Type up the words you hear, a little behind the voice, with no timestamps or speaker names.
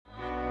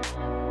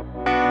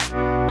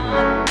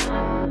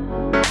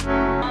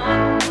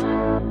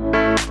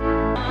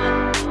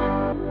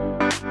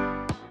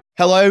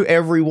Hello,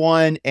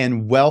 everyone,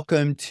 and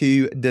welcome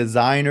to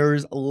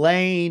Designers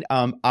Lane.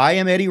 I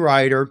am Eddie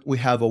Ryder. We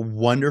have a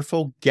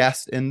wonderful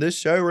guest in the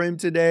showroom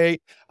today.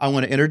 I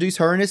want to introduce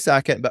her in a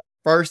second, but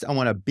first, I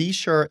want to be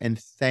sure and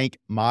thank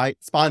my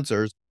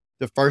sponsors.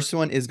 The first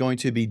one is going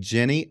to be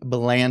Jenny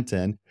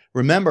Blanton.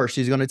 Remember,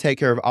 she's going to take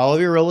care of all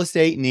of your real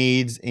estate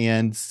needs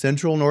in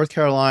Central North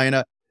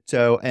Carolina.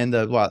 So, and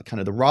the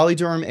kind of the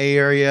Raleigh-Durham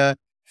area,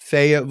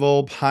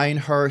 Fayetteville,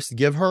 Pinehurst.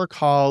 Give her a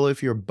call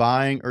if you're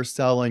buying or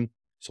selling.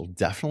 She'll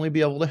definitely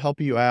be able to help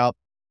you out.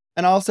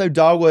 And also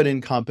Dogwood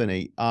and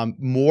Company,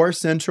 more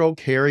central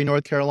Cary,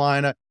 North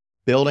Carolina,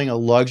 building a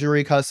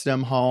luxury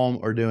custom home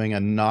or doing a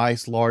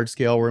nice large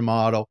scale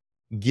remodel.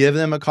 Give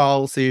them a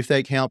call, see if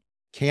they can't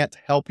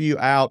help you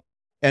out.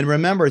 And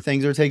remember,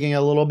 things are taking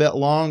a little bit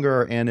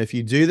longer. And if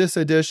you do this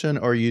addition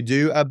or you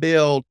do a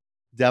build,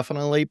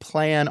 definitely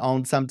plan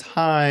on some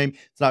time.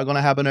 It's not going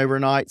to happen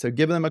overnight. So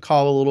give them a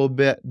call a little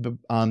bit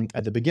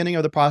at the beginning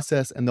of the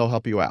process and they'll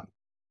help you out.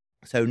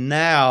 So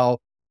now,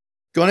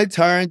 going to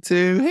turn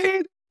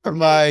to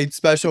my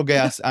special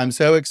guest. I'm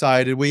so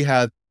excited. We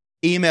have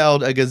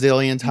emailed a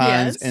gazillion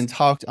times and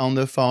talked on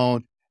the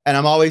phone. And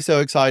I'm always so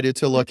excited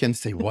to look and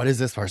see, what is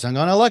this person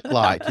going to look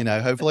like?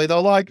 Hopefully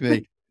they'll like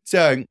me.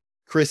 So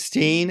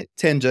Christine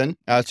Tingen,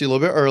 asked you a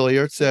little bit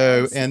earlier.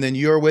 So, and then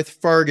you're with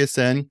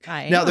Ferguson.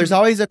 Now, there's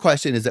always a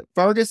question. Is it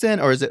Ferguson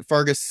or is it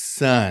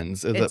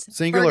Ferguson's? Is it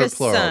singular or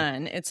plural?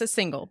 Ferguson. It's a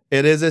single.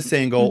 It is a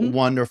single. Mm-hmm.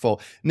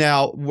 Wonderful.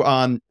 Now,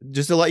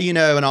 just to let you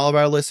know, and all of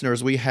our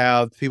listeners, we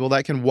have people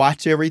that can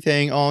watch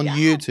everything on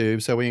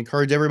YouTube. So we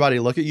encourage everybody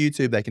to look at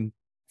YouTube. They can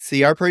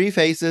see our pretty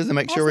faces and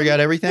make sure we got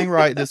everything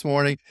right this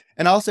morning.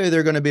 And also,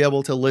 they're going to be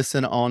able to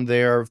listen on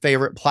their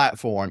favorite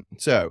platform.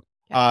 So,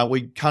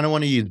 we kind of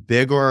want to use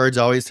big words.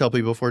 I always tell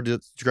people for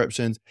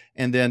descriptions.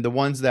 And then the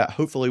ones that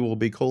hopefully will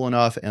be cool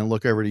enough and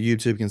look over to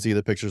YouTube can see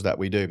the pictures that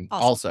we do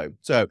also.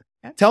 So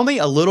tell me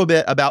a little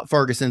bit about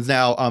Ferguson's.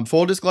 Now,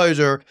 full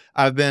disclosure,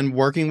 I've been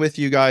working with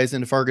you guys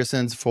in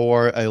Ferguson's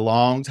for a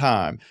long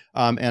time.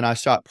 And I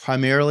shop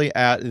primarily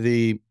at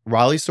the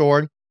Raleigh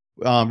store,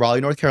 Raleigh,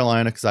 North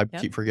Carolina, because I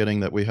keep forgetting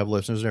that we have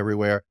listeners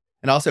everywhere.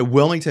 And also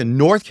Wilmington,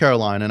 North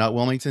Carolina, not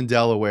Wilmington,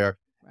 Delaware.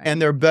 And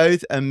they're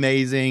both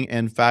amazing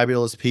and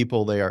fabulous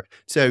people there.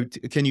 So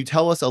can you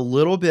tell us a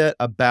little bit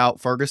about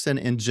Ferguson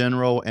in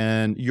general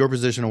and your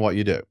position and what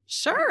you do?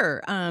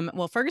 Sure.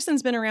 Well,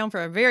 Ferguson's been around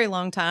for a very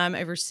long time,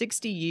 over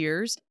 60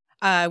 years.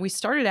 We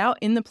started out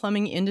in the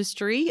plumbing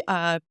industry,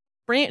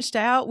 branched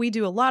out. We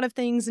do a lot of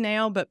things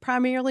now, but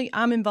primarily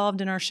I'm involved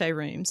in our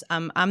showrooms.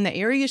 I'm the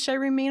area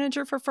showroom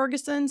manager for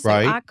Ferguson, so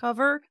I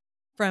cover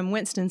from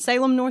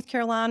Winston-Salem, North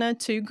Carolina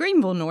to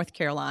Greenville, North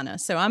Carolina.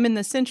 So I'm in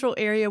the central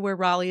area where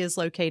Raleigh is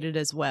located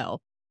as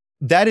well.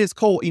 That is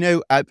cool.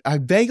 I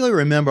vaguely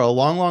remember a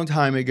long, long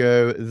time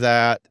ago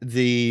that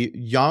the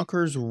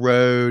Yonkers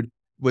Road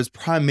was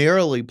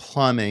primarily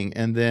plumbing,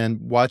 and then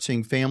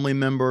watching family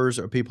members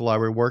or people I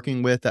were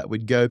working with that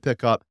would go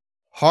pick up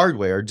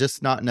hardware,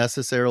 just not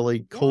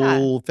necessarily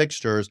cool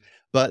fixtures,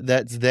 but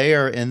that's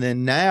there. And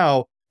then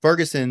now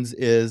Ferguson's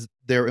is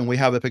there, and we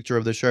have a picture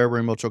of the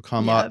showroom, which will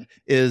come up,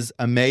 is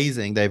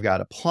amazing. They've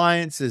got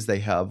appliances, they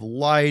have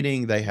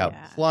lighting, they have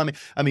plumbing.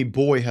 I mean,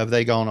 boy, have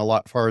they gone a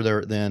lot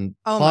further than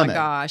plumbing. My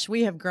gosh,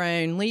 we have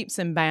grown leaps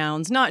and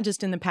bounds, not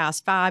just in the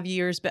past 5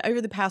 years, but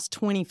over the past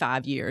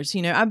 25 years.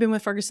 I've been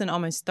with Ferguson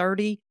almost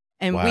 30,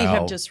 and we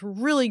have just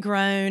really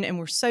grown, and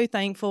we're so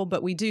thankful.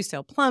 But we do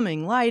sell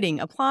plumbing, lighting,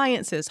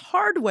 appliances,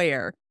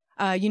 hardware,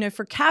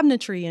 for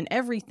cabinetry and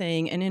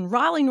everything. And in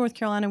Raleigh, North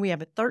Carolina, we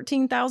have a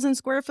 13,000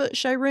 square foot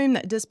showroom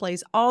that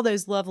displays all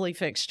those lovely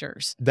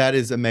fixtures. That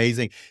is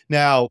amazing.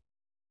 Now,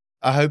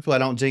 I hope I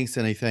don't jinx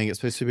anything. It's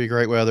supposed to be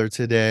great weather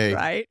today.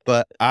 Right.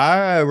 But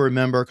I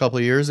remember a couple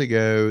of years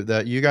ago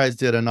that you guys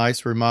did a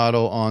nice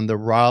remodel on the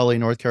Raleigh,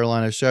 North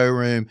Carolina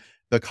showroom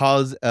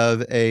because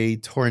of a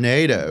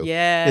tornado.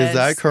 Yes. Is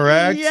that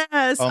correct?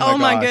 Yes. Oh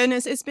my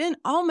goodness. It's been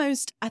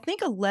almost, I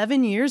think,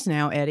 11 years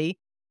now, Eddie.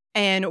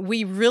 And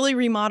we really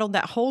remodeled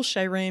that whole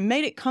showroom,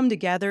 made it come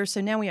together.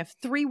 So now we have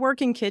 3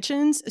 working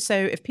kitchens. So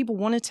if people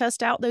want to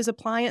test out those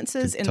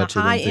appliances in the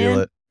high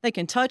end, they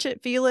can touch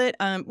it, feel it.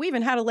 We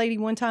even had a lady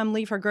one time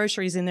leave her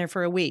groceries in there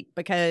for a week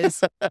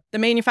because the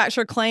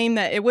manufacturer claimed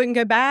that it wouldn't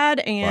go bad.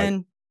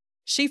 And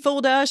she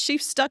fooled us. She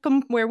stuck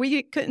them where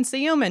we couldn't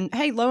see them. And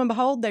hey, lo and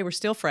behold, they were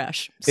still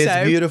fresh.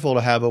 It's beautiful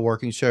to have a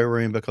working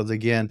showroom because,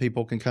 again,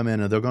 people can come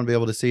in and they're going to be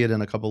able to see it in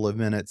a couple of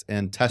minutes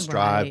and test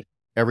drive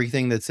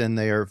everything that's in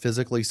there,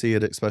 physically see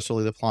it,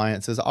 especially the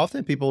appliances.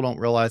 Often people don't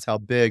realize how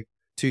big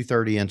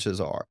 230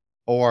 inches are,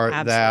 or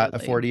that a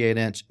 48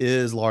 inch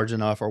is large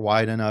enough or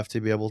wide enough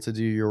to be able to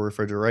do your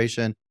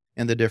refrigeration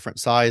in the different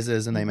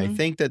sizes. And they may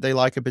think that they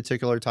like a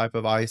particular type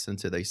of ice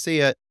until they see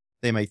it.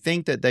 They may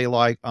think that they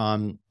like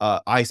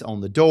ice on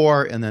the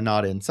door and then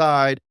not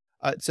inside.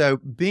 So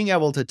being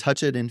able to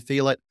touch it and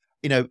feel it,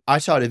 I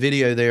shot a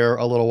video there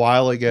a little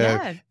while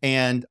ago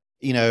and,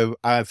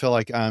 I feel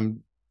like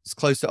I'm as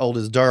close to old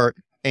as dirt.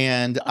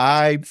 And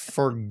I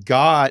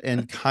forgot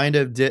and kind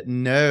of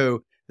didn't know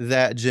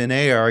that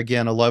Genair,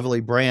 again, a lovely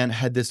brand,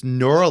 had this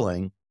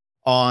knurling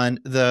on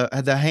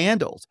the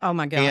handles. Oh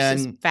my gosh, And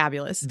it's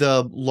fabulous.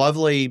 the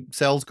lovely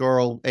sales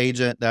girl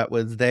agent that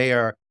was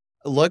there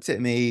looked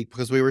at me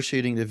because we were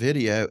shooting the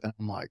video, and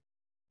I'm like,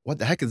 what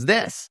the heck is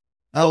this?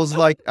 I was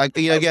like,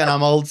 again,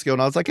 I'm old school.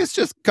 And I was like, it's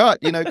just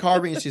carving.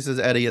 And she says,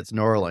 Eddie, it's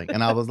knurling.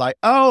 And I was like,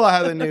 oh, I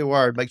have a new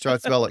word. Make sure I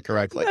spell it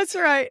correctly. That's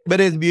right.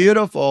 But it's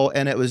beautiful.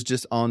 And it was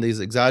just on these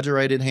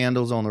exaggerated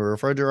handles on the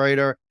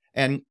refrigerator.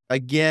 And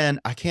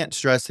again, I can't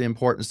stress the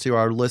importance to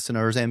our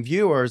listeners and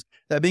viewers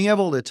that being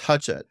able to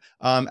touch it.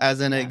 As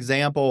an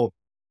example,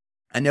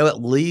 I know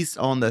at least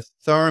on the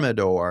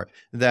Thermador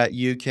that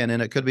you can, and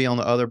it could be on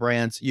the other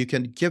brands, you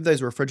can give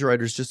those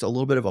refrigerators just a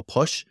little bit of a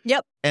push.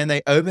 Yep. And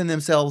they open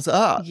themselves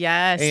up.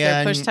 Yes,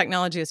 their push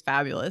technology is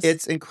fabulous.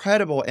 It's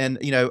incredible. And,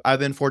 I've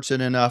been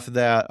fortunate enough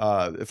that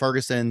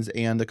Ferguson's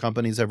and the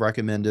companies have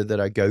recommended that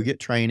I go get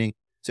training.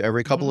 So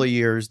every couple of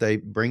years, they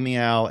bring me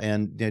out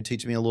and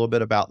teach me a little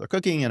bit about the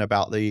cooking and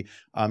about the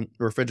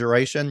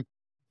refrigeration.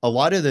 A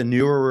lot of the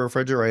newer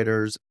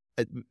refrigerators,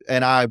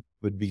 and I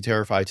would be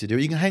terrified to do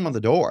it, you can hang on the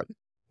door.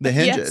 The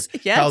hinges,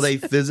 yes. how they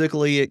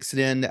physically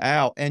extend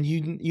out. And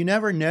you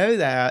never know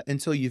that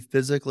until you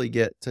physically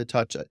get to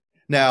touch it.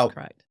 Now, that's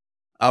correct.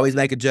 I always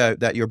make a joke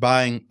that you're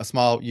buying a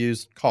small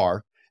used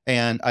car.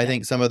 And I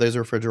think some of those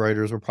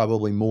refrigerators were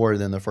probably more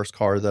than the first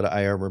car that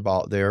I ever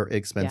bought. They're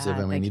expensive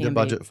and we need to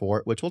budget for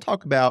it, which we'll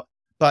talk about,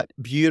 but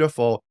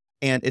beautiful.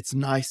 And it's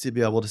nice to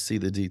be able to see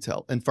the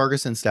detail. And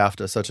Ferguson staff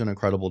does such an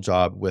incredible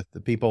job with the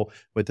people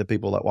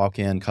that walk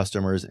in,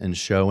 customers, and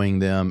showing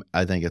them.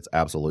 I think it's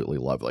absolutely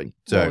lovely.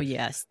 So,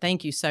 yes,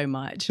 thank you so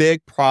much.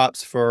 Big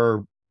props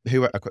for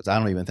who. Of course, I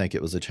don't even think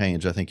it was a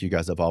change. I think you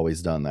guys have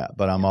always done that,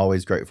 but I'm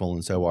always grateful,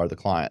 and so are the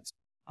clients.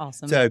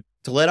 Awesome. So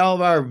to let all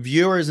of our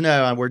viewers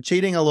know, we're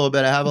cheating a little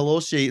bit. I have a little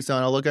sheet, so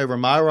when I look over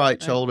my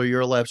right shoulder,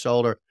 your left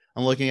shoulder,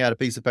 I'm looking at a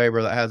piece of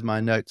paper that has my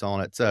notes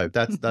on it. So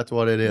that's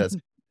what it is.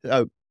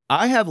 So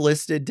I have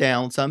listed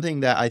down something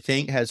that I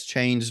think has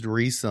changed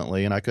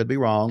recently, and I could be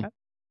wrong,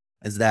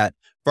 is that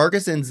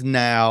Ferguson's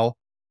now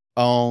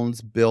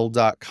owns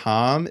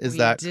Build.com. Is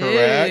that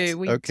correct?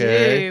 We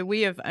do.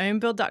 We have owned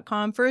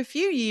Build.com for a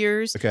few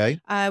years. Okay.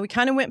 We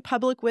kind of went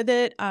public with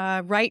it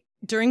right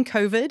during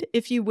COVID,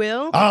 if you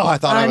will. Oh, I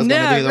thought I was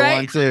going to be the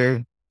one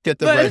to get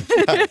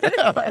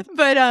the bread.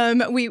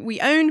 But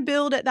we owned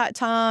Build at that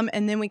time,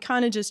 and then we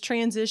kind of just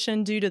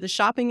transitioned due to the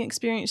shopping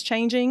experience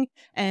changing,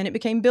 and it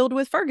became Build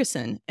with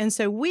Ferguson. And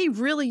so we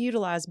really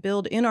utilize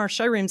Build in our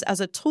showrooms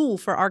as a tool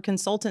for our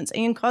consultants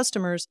and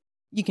customers.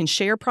 You can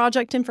share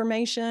project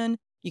information.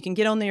 You can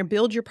get on there,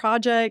 build your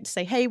project,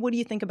 say, hey, what do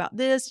you think about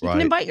this? You can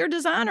invite your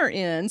designer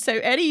in. So,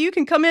 Eddie, you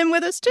can come in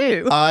with us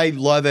too. I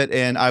love it.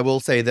 And I will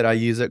say that I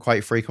use it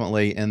quite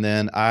frequently. And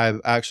then I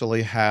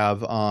actually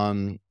have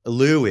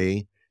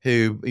Louis,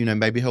 who,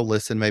 maybe he'll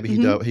listen, maybe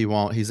he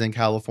won't. He's in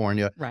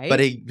California. Right. But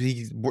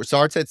he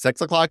starts at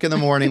 6 o'clock in the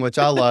morning, which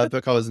I love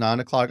because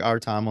 9 o'clock our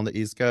time on the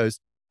East Coast.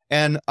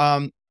 And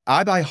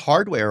I buy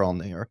hardware on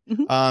there.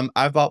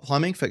 I've bought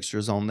plumbing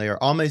fixtures on there.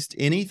 Most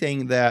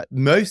anything,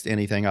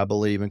 I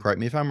believe, and correct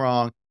me if I'm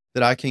wrong,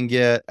 that I can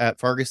get at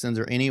Ferguson's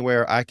or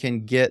anywhere, I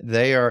can get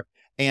there.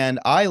 And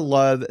I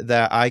love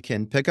that I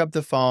can pick up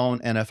the phone,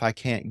 and if I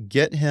can't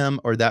get him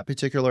or that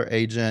particular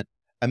agent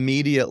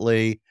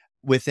immediately,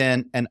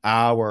 within an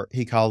hour,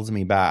 he calls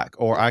me back,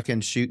 or I can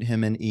shoot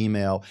him an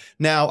email.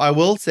 Now, I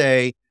will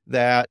say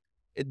that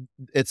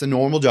it's a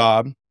normal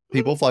job.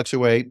 People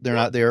fluctuate. They're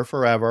not there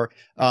forever.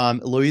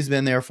 Louis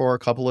been there for a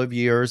couple of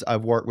years.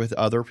 I've worked with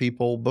other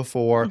people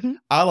before.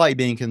 I like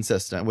being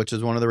consistent, which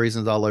is one of the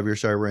reasons I love your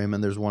showroom.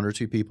 And there's one or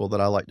two people that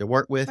I like to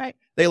work with. Right.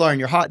 They learn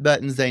your hot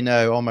buttons. They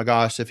know, oh my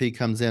gosh, if he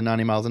comes in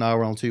 90 miles an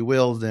hour on two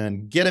wheels,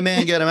 then get him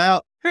in, get him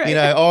out. Right.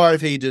 Or if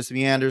he just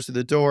meanders to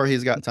the door,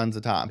 he's got tons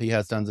of time. He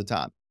has tons of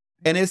time.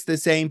 And it's the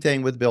same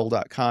thing with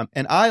Build.com.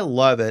 And I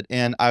love it.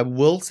 And I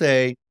will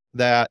say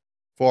that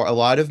for a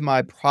lot of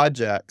my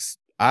projects,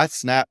 I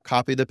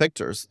copy the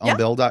pictures on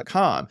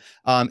Build.com.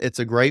 It's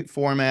a great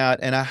format.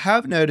 And I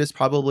have noticed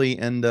probably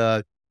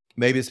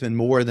maybe it's been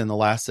more than the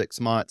last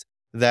 6 months,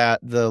 that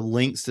the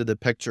links to the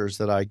pictures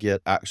that I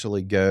get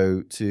actually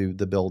go to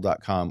the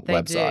Build.com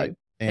website.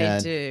 They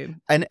do.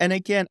 And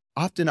again,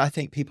 often I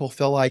think people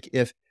feel like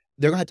if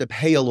they're going to have to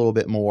pay a little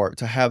bit more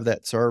to have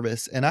that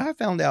service. And I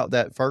found out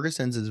that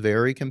Ferguson's is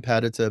very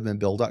competitive and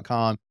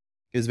Build.com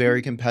is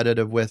very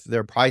competitive with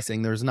their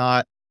pricing. There's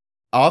not,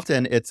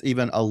 often it's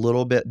even a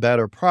little bit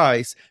better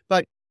price,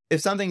 but if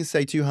something's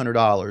say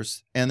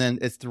 $200 and then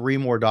it's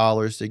 $3 more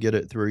to get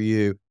it through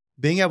you,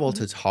 being able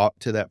to talk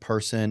to that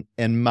person,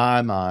 in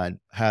my mind,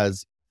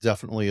 has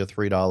definitely a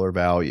 $3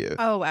 value.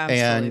 Oh,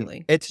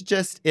 absolutely. And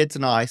it's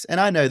nice.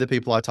 And I know the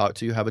people I talk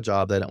to have a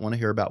job. They don't want to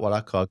hear about what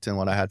I cooked and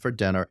what I had for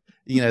dinner.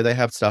 They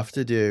have stuff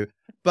to do.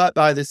 But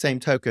by the same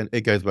token,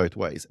 it goes both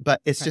ways.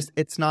 But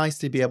it's nice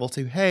to be able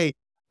to, hey,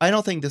 I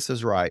don't think this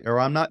is right, or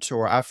I'm not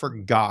sure. I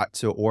forgot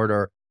to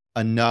order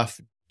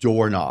enough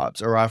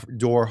doorknobs or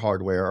door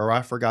hardware, or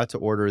I forgot to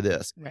order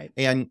this. Right.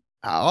 And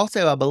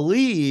I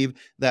believe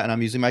that, and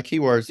I'm using my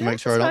keywords to make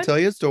sure I don't tell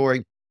you a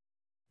story,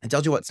 it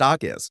tells you what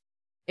stock is.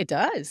 It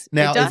does.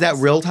 Now, is that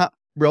real time?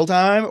 real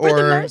time, For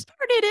the or most part,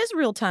 it is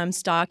real-time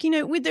stock.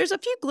 There's a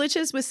few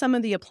glitches with some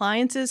of the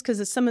appliances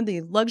because some of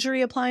the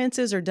luxury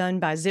appliances are done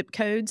by zip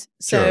codes.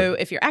 Sure. So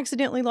if you're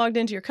accidentally logged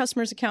into your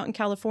customer's account in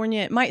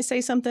California, it might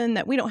say something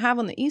that we don't have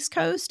on the East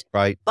Coast.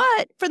 Right.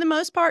 But for the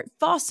most part,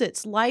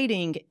 faucets,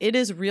 lighting, it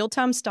is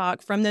real-time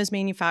stock from those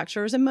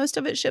manufacturers, and most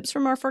of it ships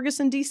from our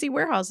Ferguson DC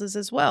warehouses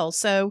as well.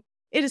 So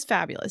it is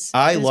fabulous.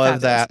 I It is love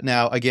fabulous. that.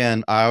 Now,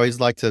 again, I always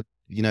like to,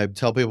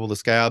 tell people the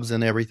scabs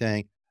and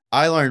everything.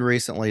 I learned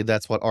recently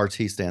that's what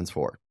RT stands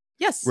for.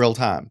 Yes. Real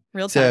time.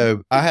 Real time.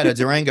 So I had a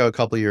Durango a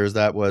couple of years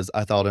that was,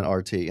 I thought, an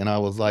RT. And I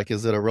was like,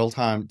 is it a real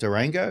time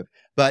Durango?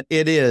 But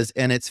it is,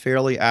 and it's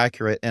fairly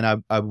accurate.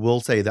 And I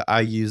will say that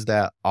I use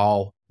that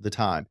all the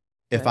time.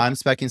 If Good. I'm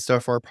speccing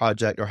stuff for a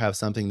project or have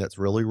something that's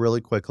really,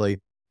 really quickly,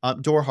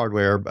 door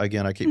hardware,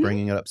 again, I keep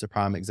bringing it up as a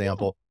prime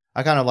example.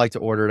 I kind of like to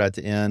order it at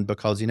the end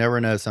because you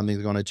never know if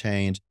something's going to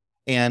change.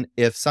 And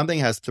if something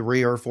has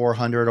 300 or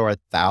 400 or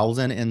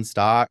 1,000 in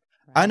stock,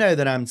 I know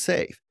that I'm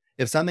safe.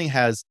 If something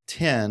has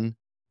 10,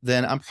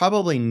 then I'm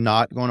probably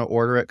not going to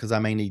order it because I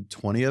may need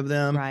 20 of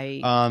them.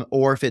 Right.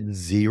 Or if it's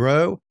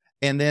 0.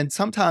 And then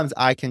sometimes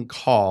I can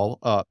call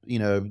up,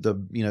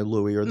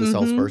 Louis or the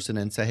salesperson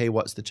and say, hey,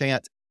 what's the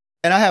chance?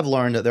 And I have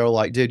learned that they're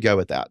like, dude, go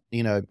with that,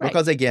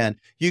 because again,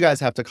 you guys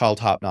have to call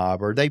Top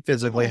Knob or they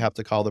physically have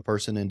to call the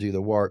person and do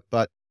the work.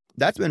 But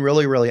that's been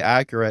really, really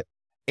accurate.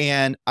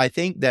 And I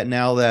think that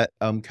now that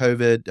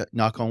COVID,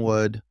 knock on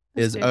wood,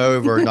 is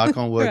over, knock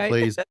on wood,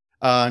 please,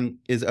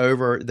 is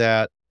over,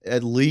 that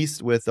at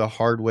least with the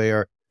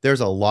hardware, there's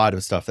a lot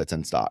of stuff that's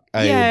in stock.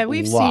 Yeah,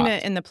 we've seen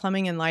it in the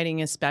plumbing and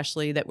lighting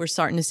especially, that we're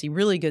starting to see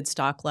really good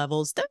stock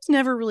levels. Those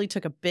never really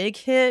took a big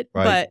hit,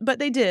 but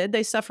they did.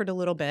 They suffered a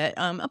little bit.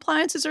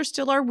 Appliances are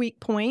still our weak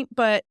point,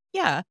 but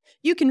yeah,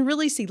 you can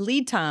really see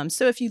lead times.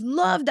 So if you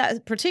love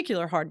that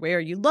particular hardware,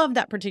 you love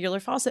that particular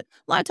faucet,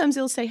 a lot of times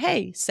they'll say,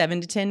 hey,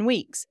 7 to 10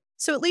 weeks.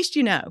 So at least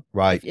you know.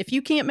 Right. If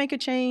you can't make a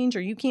change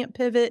or you can't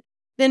pivot,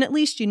 then at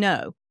least you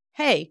know.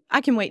 Hey,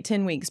 I can wait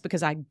 10 weeks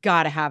because I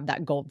got to have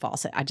that gold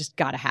faucet. I just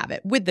got to have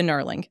it with the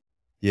knurling.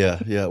 Yeah.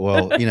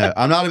 Well,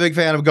 I'm not a big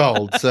fan of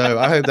gold, so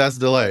I hope that's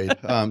delayed.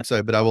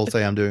 But I will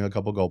say I'm doing a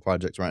couple gold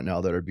projects right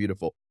now that are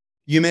beautiful.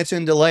 You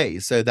mentioned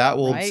delays, so that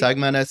will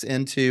segment us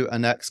into a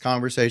next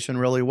conversation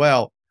really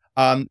well.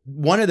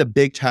 One of the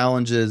big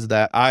challenges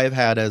that I've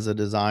had as a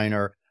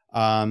designer,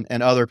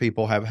 and other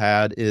people have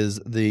had, is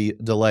the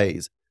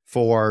delays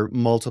for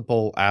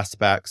multiple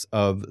aspects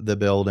of the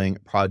building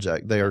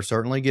project. They are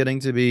certainly getting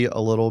to be a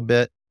little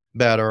bit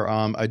better.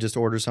 I just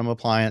ordered some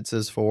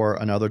appliances for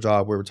another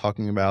job we were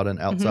talking about and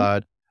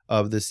outside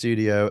of the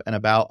studio, and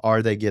about,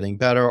 are they getting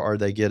better? Are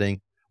they getting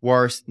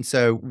worse? And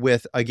so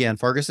with, again,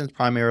 Ferguson's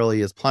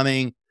primarily is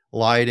plumbing,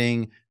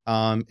 lighting,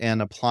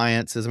 and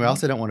appliances. And we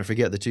also don't want to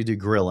forget that you do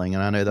grilling,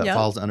 and I know that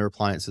falls under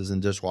appliances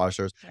and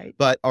dishwashers. Right.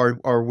 But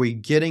are we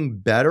getting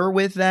better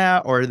with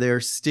that, or are there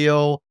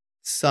still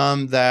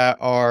some that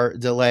are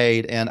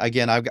delayed? And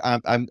again, I'm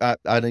going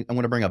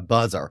to bring a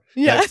buzzer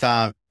next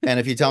time. And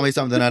if you tell me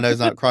something I know is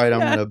not right, I'm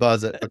going to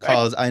buzz it,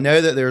 because I know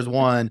that there's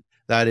one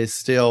that is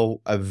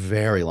still a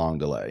very long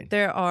delay.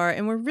 There are,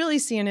 and we're really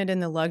seeing it in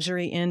the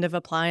luxury end of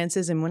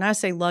appliances. And when I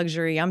say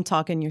luxury, I'm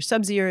talking your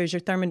Sub-Zeros, your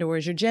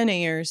Thermadors, your Gen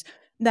Airs,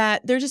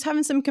 that they're just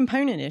having some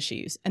component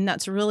issues. And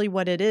that's really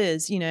what it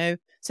is,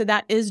 So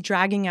that is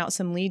dragging out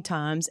some lead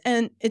times,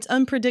 and it's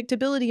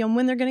unpredictability on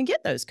when they're going to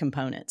get those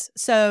components.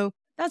 So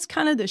that's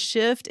kind of the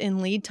shift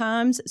in lead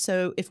times.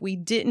 So if we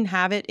didn't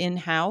have it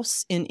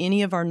in-house in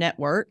any of our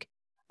network,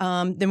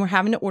 then we're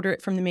having to order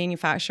it from the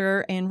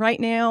manufacturer. And right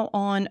now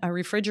on a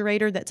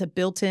refrigerator that's a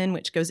built-in,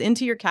 which goes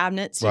into your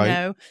cabinets,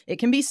 it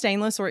can be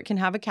stainless or it can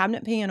have a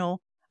cabinet panel.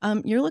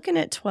 You're looking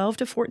at 12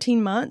 to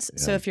 14 months.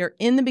 Yeah. So if you're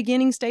in the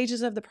beginning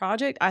stages of the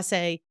project, I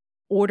say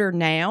order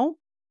now.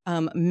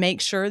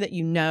 Make sure that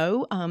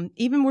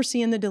even we're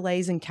seeing the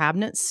delays in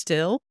cabinets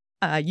still.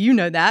 You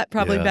know that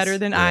probably better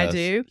than I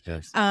do.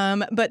 Yes.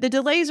 But the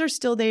delays are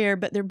still there,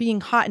 but they're being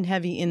hot and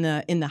heavy in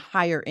the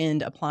higher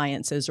end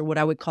appliances, or what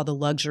I would call the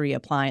luxury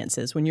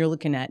appliances. When you're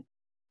looking at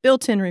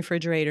built-in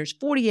refrigerators,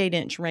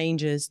 48-inch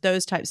ranges,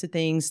 those types of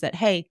things that,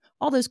 hey,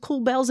 all those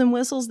cool bells and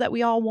whistles that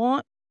we all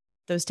want,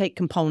 those take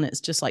components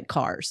just like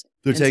cars.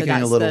 They're taking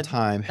a little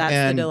time.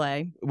 That's the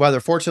delay. Whether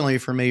fortunately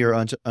for me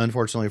or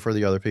unfortunately for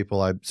the other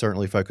people, I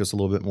certainly focus a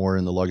little bit more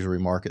in the luxury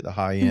market, the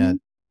high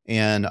end.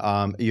 And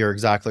you're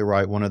exactly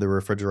right. One of the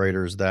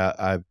refrigerators that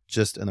I'm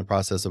just in the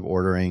process of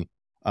ordering,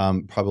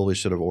 probably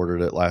should have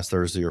ordered it last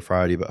Thursday or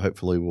Friday, but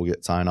hopefully we'll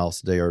get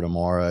sign-offs today or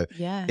tomorrow,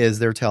 is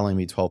they're telling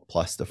me 12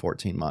 plus to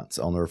 14 months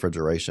on the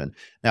refrigeration.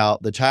 Now,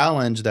 the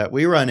challenge that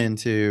we run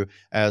into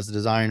as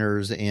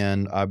designers,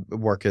 and I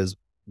work as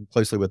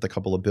closely with a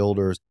couple of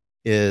builders,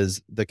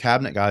 is the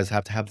cabinet guys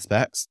have to have the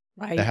specs.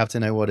 Right. They have to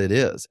know what it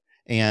is.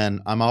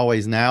 And I'm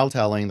always now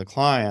telling the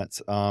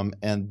clients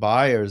and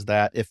buyers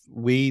that if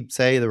we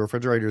say the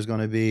refrigerator is going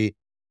to be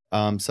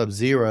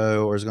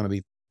Sub-Zero, or is going to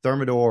be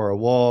Thermador or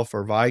Wolf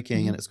or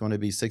Viking, and it's going to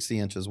be 60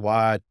 inches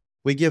wide,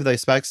 we give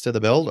those specs to the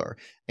builder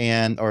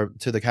or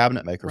to the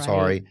cabinet maker, Right.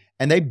 sorry,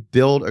 and they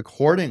build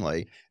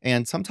accordingly.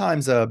 And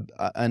sometimes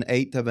an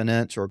eighth of an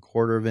inch or a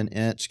quarter of an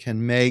inch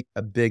can make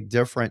a big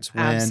difference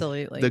when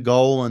Absolutely. the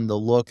goal and the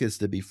look is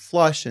to be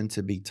flush and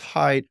to be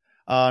tight.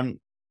 And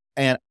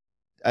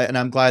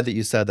I'm glad that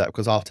you said that,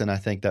 because often I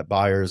think that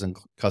buyers and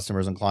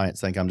customers and clients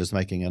think I'm just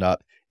making it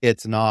up.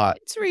 It's not.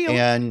 It's real.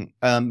 And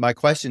my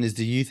question is,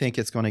 do you think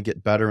it's going to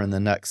get better in the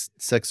next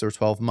 6 or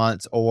 12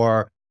 months?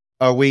 Or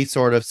are we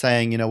sort of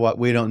saying, you know what,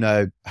 we don't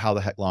know how the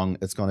heck long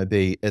it's going to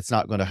be. It's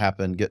not going to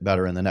happen, get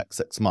better in the next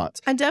 6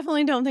 months. I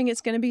definitely don't think it's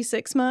going to be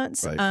 6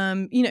 months.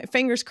 Right.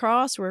 Fingers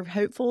crossed, we're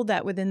hopeful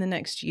that within the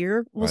next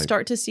year, we'll Right.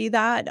 start to see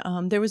that.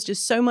 There was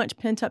just so much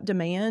pent up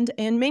demand,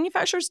 and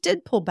manufacturers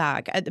did pull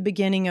back at the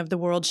beginning of the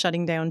world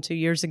shutting down 2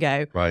 years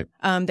ago. Right.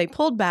 They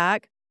pulled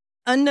back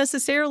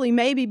unnecessarily,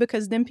 maybe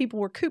because then people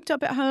were cooped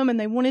up at home and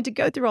they wanted to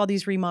go through all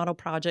these remodel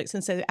projects.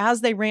 And so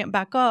as they ramped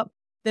back up,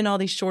 then all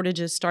these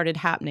shortages started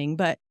happening.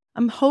 But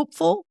I'm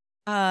hopeful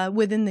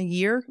within the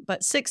year,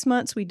 but 6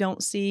 months, we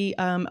don't see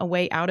a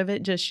way out of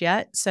it just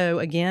yet. So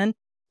again,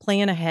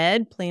 plan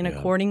ahead, plan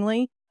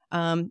accordingly.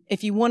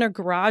 If you want a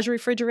garage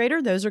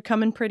refrigerator, those are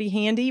coming pretty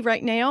handy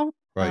right now.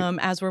 Right.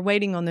 As we're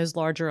waiting on those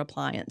larger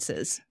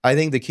appliances. I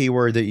think the key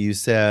word that you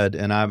said,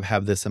 and I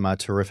have this in my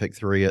terrific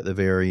 3 at the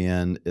very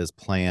end, is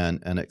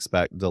plan and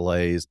expect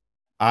delays.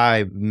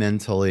 I'm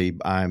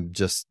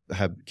just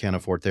can't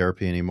afford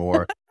therapy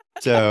anymore.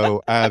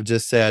 So I've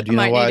just said, you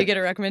know what? Might need to get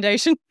a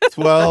recommendation.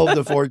 12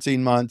 to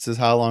 14 months is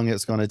how long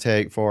it's going to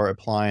take for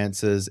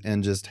appliances,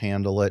 and just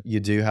handle it.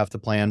 You do have to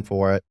plan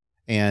for it,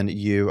 and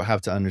you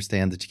have to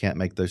understand that you can't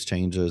make those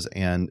changes.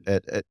 And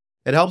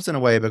it helps in a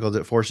way because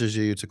it forces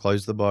you to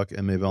close the book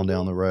and move on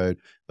down the road.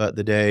 But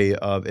the day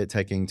of it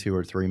taking 2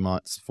 or 3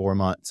 months, 4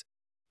 months,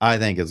 I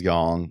think is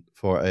gone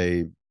for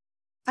a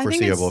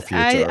foreseeable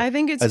future. I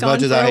think it's as gone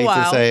much as for I a hate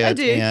while. to say it, I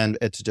do. and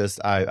it's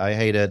just I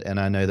hate it, and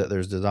I know that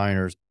there's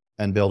designers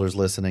and builders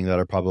listening that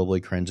are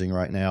probably cringing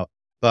right now.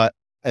 But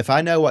if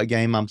I know what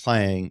game I'm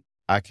playing,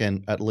 I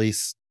can at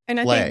least And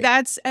I play. think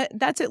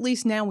that's at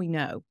least now we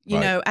know. You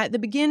Right. know, at the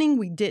beginning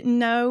we didn't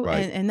know,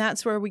 Right. and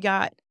that's where we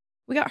got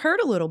hurt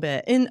a little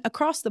bit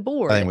across the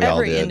board, I think we all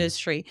every did.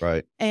 industry.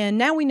 Right. And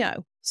now we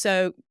know.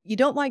 So you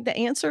don't like the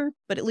answer,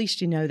 but at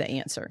least you know the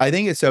answer. I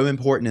think it's so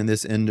important in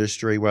this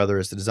industry, whether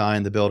it's the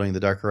design, the building,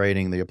 the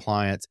decorating, the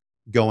appliance,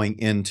 going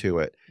into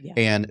it. Yeah.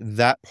 And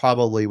that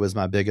probably was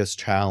my biggest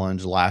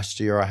challenge last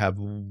year. I have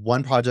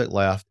one project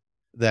left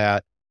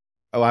that,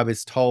 I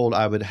was told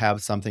I would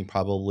have something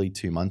probably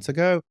 2 months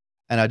ago.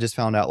 And I just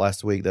found out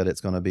last week that it's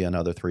going to be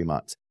another 3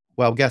 months.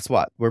 Well, guess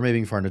what? We're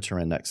moving furniture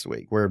in next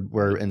week.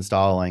 We're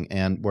installing,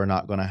 and we're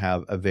not going to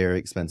have a very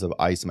expensive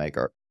ice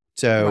maker.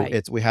 So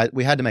Right.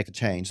 we had to make a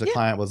change. The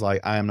client was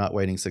like, I am not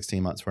waiting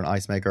 16 months for an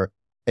ice maker.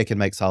 It can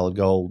make solid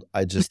gold.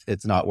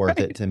 It's not worth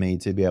it to me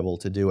to be able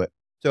to do it.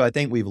 So I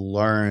think we've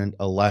learned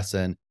a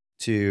lesson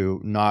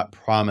to not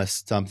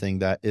promise something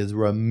that is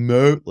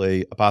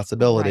remotely a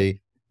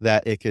possibility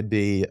that it could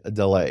be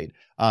delayed.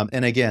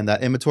 And again,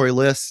 that inventory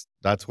list,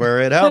 that's where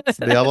it helps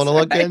to be able to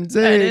look and see.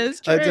 That is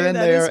true. It's in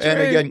That there. is And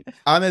true. again,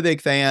 I'm a big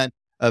fan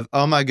of,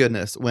 oh my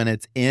goodness, when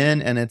it's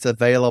in and it's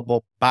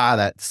available, buy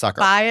that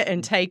sucker. Buy it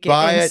and take it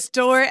Buy and it,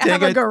 store it. Take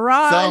Have a it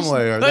garage.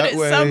 somewhere. Put That it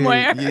way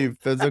somewhere. you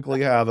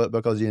physically have it,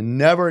 because you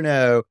never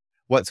know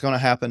what's going to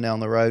happen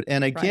down the road.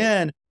 And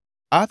again,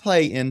 I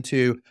play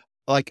into,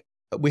 like,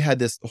 we had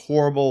this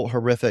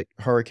horrific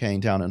hurricane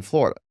down in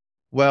Florida.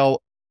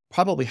 Well,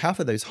 probably half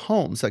of those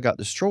homes that got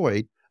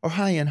destroyed are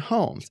high-end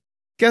homes.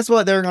 Guess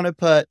what they're going to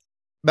put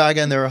back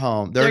in their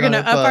home? They're going to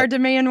up our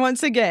demand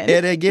once again.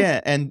 It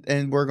again,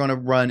 and we're going to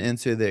run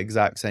into the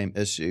exact same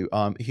issue.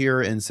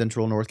 Here in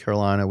central North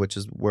Carolina, which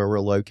is where we're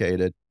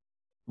located,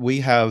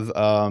 we have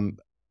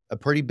a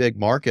pretty big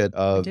market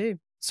of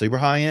super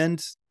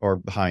high-end,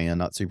 or high-end,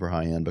 not super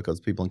high-end,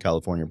 because people in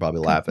California are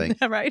probably laughing.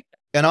 Right.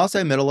 And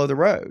also middle of the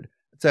road.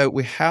 So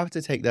we have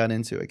to take that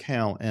into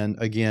account. And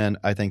again,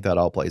 I think that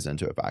all plays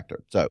into a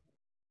factor. So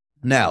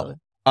now,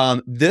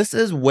 this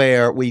is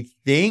where we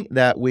think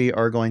that we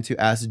are going to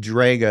ask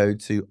Drago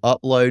to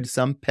upload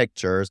some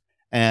pictures.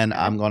 And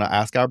I'm going to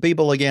ask our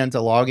people again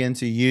to log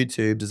into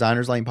YouTube,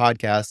 Designers Lane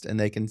Podcast, and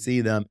they can see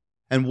them.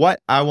 And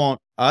what I want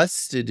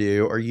us to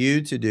do, or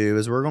you to do,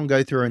 is we're going to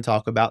go through and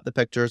talk about the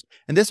pictures.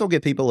 And this will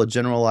give people a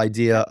general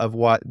idea of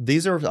what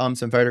these are.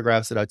 Some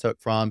photographs that I took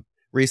from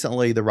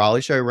recently the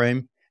Raleigh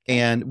showroom.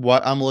 And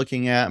what I'm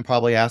looking at, and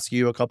probably ask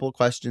you a couple of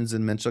questions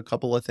and mention a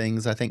couple of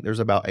things. I think there's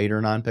about 8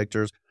 or 9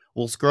 pictures.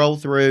 We'll scroll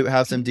through,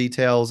 have some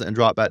details, and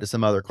drop back to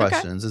some other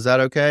questions. Is that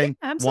okay?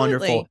 Yeah,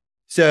 absolutely. Wonderful.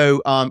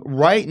 So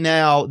right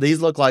now,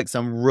 these look like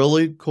some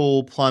really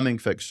cool plumbing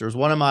fixtures.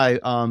 What am I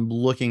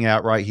looking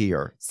at right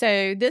here?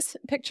 So this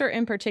picture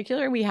in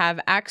particular, we have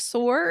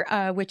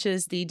Axor, which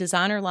is the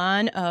designer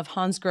line of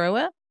Hans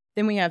Grohe.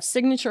 Then we have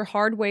Signature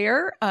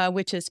Hardware,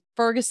 which is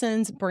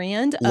Ferguson's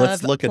brand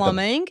of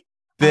plumbing.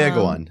 big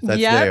one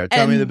that's there.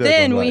 Tell me the big one.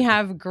 And then we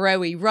have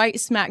Growy right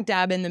smack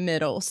dab in the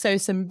middle. So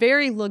some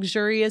very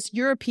luxurious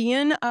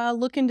European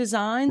looking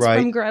designs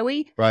from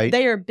Growy. Right.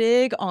 They are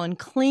big on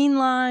clean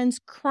lines,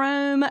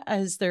 chrome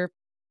as their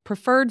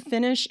preferred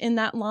finish in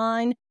that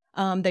line.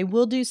 They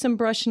will do some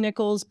brushed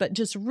nickels, but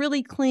just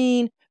really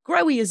clean.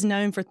 Growy is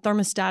known for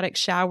thermostatic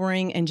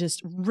showering and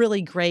just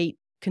really great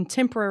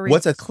contemporary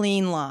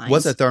clean lines.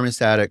 What's a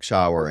thermostatic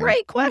showering?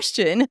 Great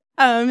question.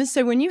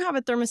 So when you have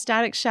a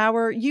thermostatic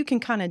shower, you can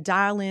kind of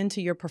dial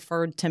into your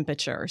preferred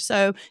temperature.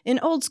 So in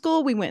old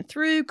school, we went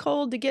through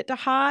cold to get to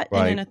hot.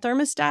 Right. And in a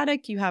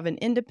thermostatic, you have an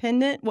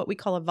independent, what we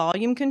call a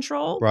volume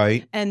control.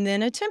 Right. And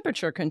then a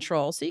temperature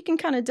control. So you can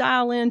kind of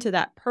dial into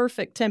that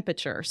perfect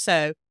temperature.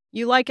 So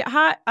you like it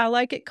hot, I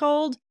like it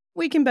cold.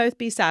 We can both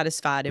be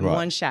satisfied in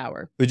one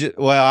shower. We can't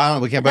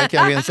both be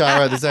in the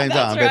shower at the same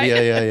time.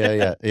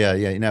 Right. But yeah.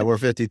 You know, we're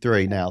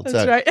 53 now.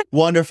 That's right.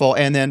 Wonderful.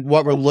 And then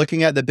what we're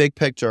looking at, the big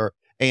picture.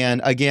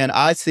 And again,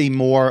 I see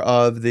more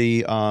of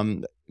the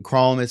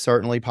chrome is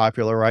certainly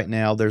popular right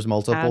now. There's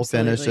multiple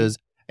finishes.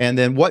 And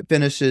then what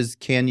finishes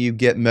can you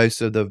get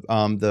most of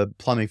the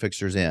plumbing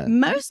fixtures in?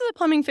 Most of the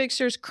plumbing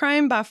fixtures,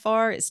 chrome by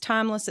far, it's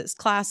timeless, it's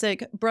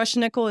classic. Brushed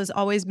nickel has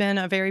always been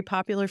a very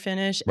popular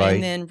finish. Right.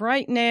 And then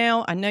right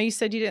now, I know you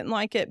said you didn't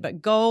like it,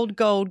 but gold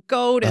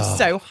is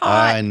so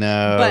hot. I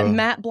know. But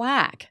matte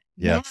black.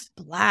 Yes.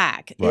 Matte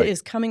black. Right. It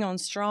is coming on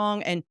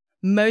strong. And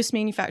most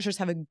manufacturers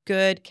have a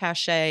good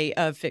cachet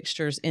of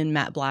fixtures in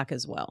matte black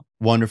as well.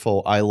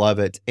 Wonderful. I love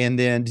it. And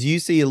then do you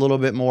see a little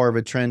bit more of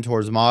a trend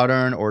towards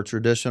modern or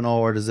traditional,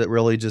 or does it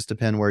really just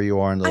depend where you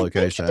are in the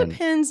location? I think it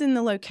depends in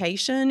the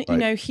location. Right. You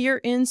know,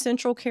 here in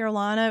Central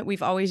Carolina,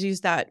 we've always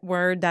used that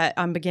word that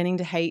I'm beginning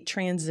to hate,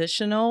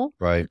 transitional.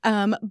 Right.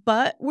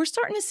 But we're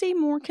starting to see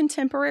more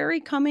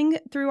contemporary coming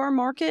through our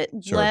market,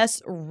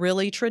 less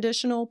really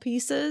traditional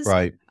pieces.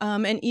 Right.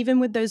 And even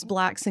with those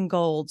blacks and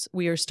golds,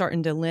 we are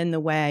starting to lend the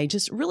way.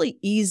 Just really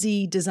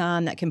easy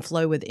design that can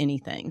flow with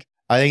anything.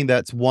 I think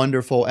that's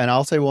wonderful. And I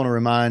also want to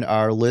remind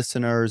our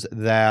listeners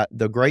that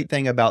the great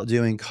thing about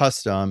doing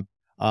custom,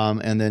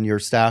 and then your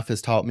staff has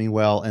taught me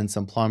well, and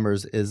some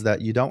plumbers, is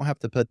that you don't have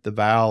to put the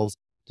valves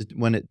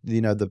when it,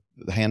 you know, the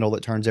handle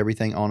that turns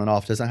everything on and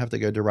off doesn't have to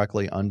go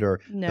directly under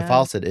the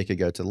faucet. It could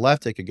go to the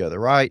left, it could go to the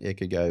right, it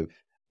could go,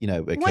 you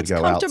know, it could go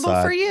outside. What's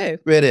comfortable for you?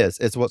 It is.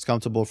 It's what's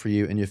comfortable for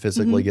you, and you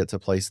physically get to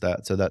place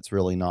that. So that's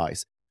really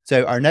nice.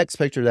 So our next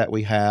picture that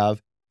we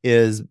have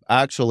is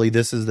actually,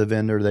 this is the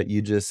vendor that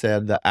you just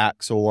said, the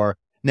Axor.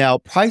 Now,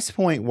 price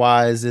point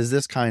wise, is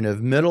this kind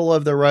of middle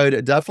of the road?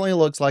 It definitely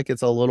looks like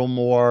it's a little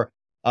more,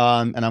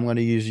 and I'm going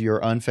to use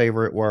your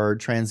unfavorite word,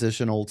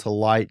 transitional to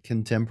light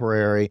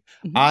contemporary.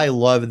 I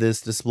love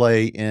this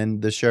display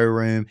in the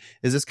showroom.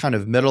 Is this kind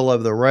of middle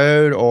of the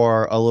road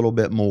or a little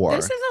bit more?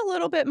 This is a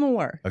little bit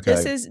more. Okay.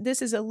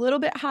 This is a little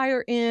bit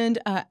higher end.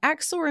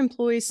 Axor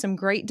employs some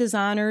great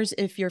designers.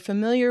 If you're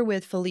familiar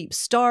with Philippe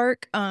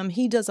Stark,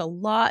 he does a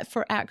lot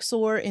for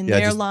Axor in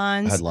their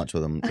lines. I had lunch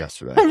with him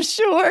yesterday. I'm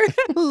sure.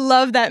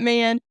 Love that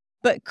man.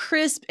 But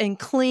crisp and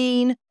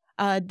clean.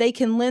 They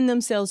can lend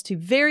themselves to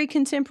very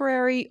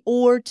contemporary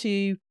or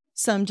to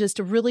some just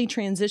really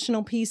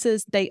transitional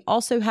pieces. They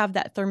also have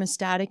that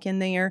thermostatic in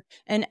there.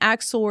 And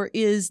Axor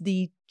is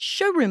the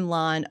showroom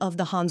line of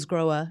the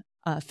Hansgrohe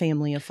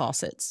family of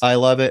faucets. I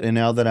love it. And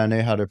now that I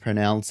know how to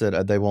pronounce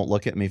it, they won't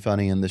look at me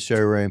funny in the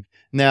showroom.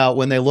 Now,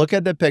 when they look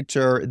at the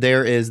picture,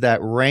 there is that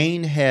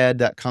rain head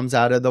that comes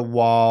out of the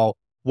wall.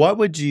 What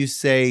would you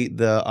say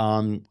the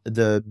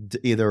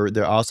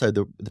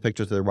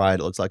picture to the right,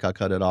 it looks like I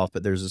cut it off,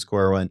 but there's a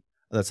square one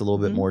that's a little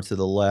bit more to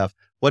the left.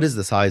 What is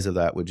the size of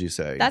that, would you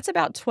say? That's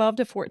about 12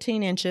 to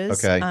 14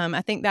 inches. Okay.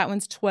 I think that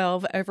one's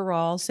 12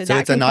 overall. So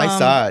it's a nice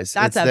size.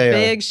 That's a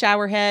big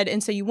shower head.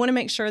 And so you want to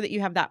make sure that you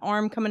have that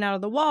arm coming out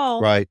of the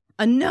wall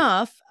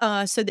enough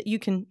so that you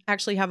can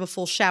actually have a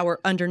full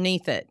shower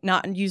underneath it,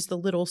 not use the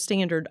little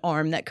standard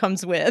arm that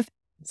comes with.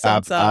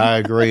 I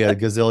agree a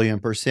gazillion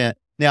 %.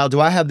 Now,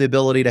 do I have the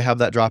ability to have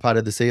that drop out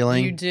of the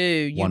ceiling? You do.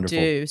 You Wonderful.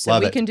 do. So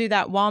we can do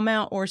that wall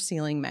mount or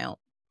ceiling mount.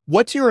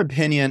 What's your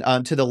opinion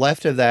to the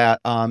left of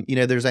that? You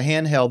know, there's a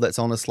handheld that's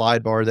on a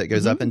slide bar that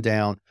goes up and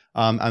down.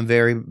 I'm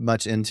very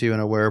much into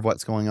and aware of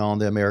what's going on,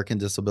 the American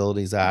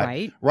Disabilities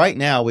Act. Right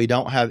now, we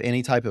don't have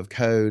any type of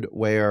code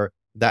where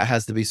that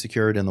has to be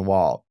secured in the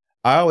wall.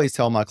 I always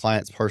tell my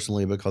clients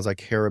personally, because I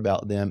care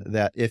about them,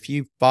 that if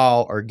you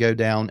fall or go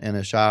down in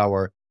a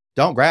shower,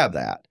 don't grab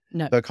that.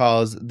 No.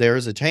 Because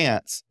there's a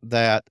chance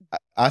that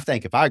I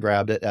think if I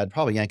grabbed it, I'd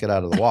probably yank it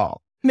out of the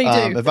wall. Me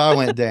too. If I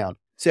went down.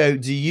 So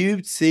do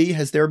you see,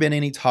 has there been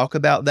any talk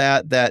about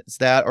that's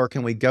that, or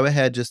can we go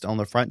ahead just on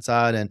the front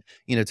side and,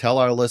 you know, tell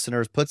our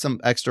listeners, put some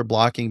extra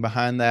blocking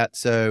behind that?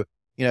 So,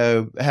 you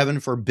know,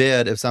 heaven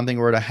forbid, if something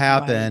were to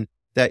happen,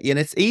 that, and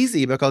it's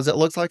easy because it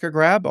looks like a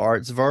grab bar.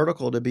 It's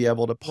vertical to be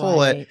able to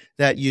pull it,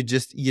 that you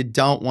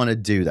don't want to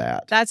do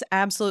that. That's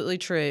absolutely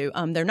true.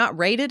 They're not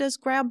rated as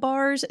grab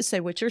bars.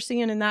 So what you're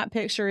seeing in that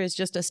picture is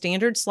just a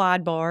standard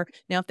slide bar.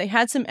 Now, if they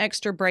had some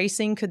extra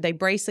bracing, could they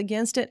brace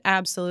against it?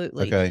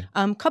 Absolutely. Okay.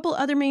 Couple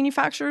other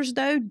manufacturers,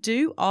 though,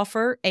 do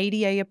offer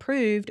ADA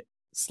approved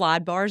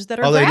slide bars that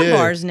are Oh, they grab do?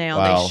 bars now.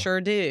 Wow. They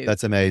sure do.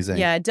 That's amazing.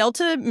 Yeah,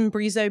 Delta and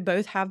Brizo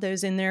both have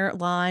those in their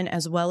line,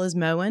 as well as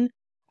Moen.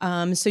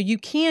 So you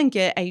can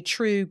get a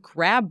true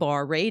grab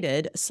bar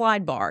rated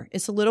slide bar.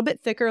 It's a little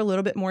bit thicker, a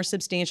little bit more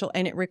substantial,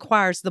 and it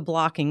requires the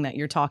blocking that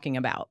you're talking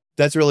about.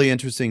 That's really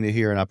interesting to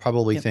hear. And I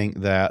probably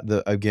think that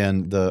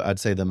I'd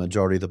say the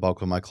majority, the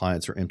bulk of my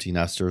clients are empty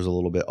nesters, a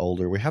little bit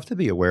older. We have to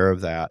be aware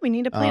of that. We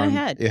need to plan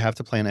ahead. You have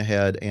to plan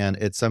ahead, and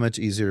it's so much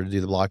easier to do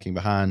the blocking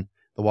behind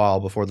the wall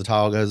before the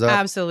tile goes up.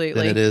 Absolutely.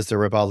 Than it is to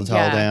rip all the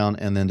tile down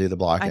and then do the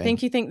blocking. I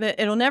think you think that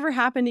it'll never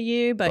happen to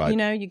you, but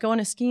you go on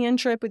a skiing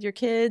trip with your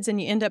kids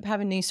and you end up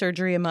having knee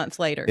surgery a month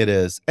later. It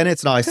is. And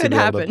it's nice to be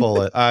able to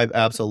pull it. I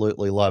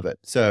absolutely love it.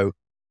 So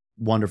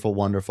wonderful,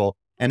 wonderful.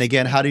 And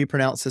again, how do you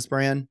pronounce this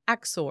brand?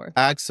 Axor.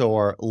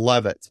 Axor.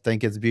 Love it.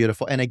 Think it's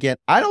beautiful. And again,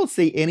 I don't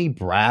see any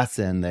brass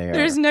in there.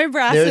 There's no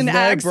brass in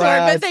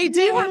Axor, but they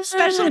do have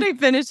specialty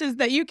finishes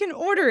that you can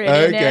order it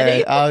in,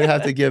 Eddie. I'll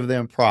have to give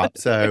them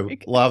props. So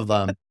love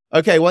them.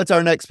 Okay, what's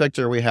our next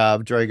picture we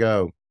have,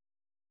 Drago?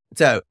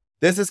 So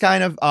this is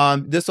kind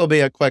of, this will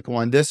be a quick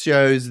one. This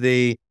shows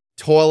the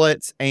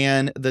toilets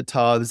and the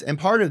tubs. And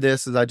part of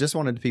this is I just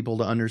wanted people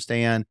to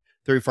understand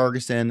through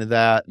Ferguson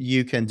that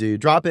you can do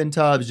drop-in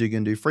tubs, you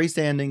can do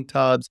freestanding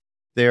tubs.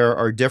 There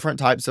are different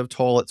types of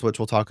toilets, which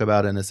we'll talk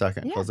about in a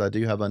second, because I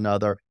do have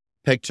another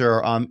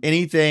picture.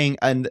 Anything,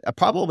 and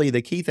probably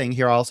the key thing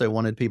here I also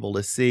wanted people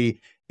to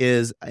see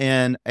is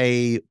in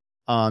a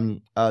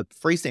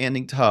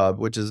freestanding tub,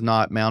 which is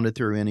not mounted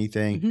through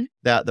anything,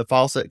 that the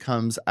faucet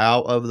comes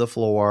out of the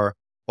floor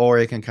or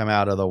it can come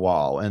out of the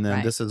wall. And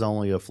then this is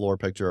only a floor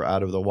picture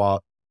out of the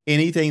wall.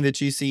 Anything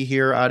that you see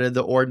here out of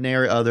the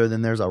ordinary, other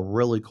than there's a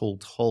really cool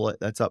toilet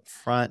that's up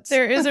front.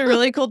 There is a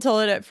really cool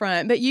toilet up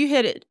front, but you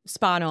hit it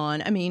spot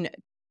on. I mean,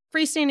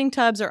 freestanding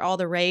tubs are all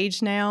the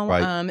rage now.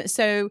 Right.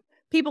 So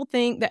people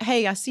think that,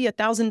 hey, I see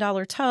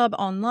 $1,000 tub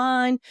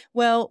online.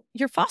 Well,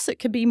 your faucet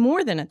could be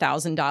more than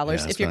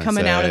 $1,000 if you're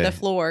coming out of the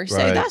floor. So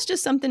that's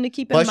just something to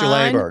keep in mind. Plus your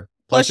labor.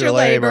 Plus your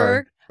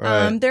labor.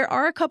 Right. There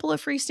are a couple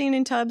of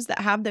freestanding tubs that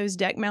have those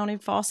deck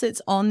mounted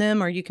faucets on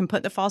them, or you can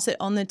put the faucet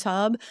on the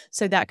tub,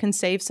 so that can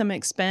save some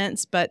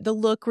expense. But the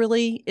look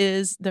really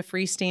is the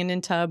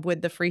freestanding tub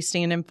with the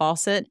freestanding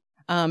faucet.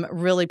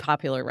 Really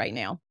popular right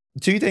now.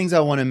 Two things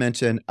I want to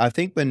mention. I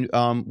think when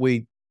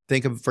we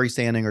think of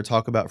freestanding or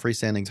talk about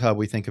freestanding tub,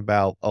 we think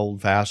about old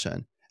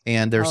fashioned.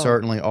 And there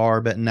certainly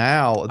are, but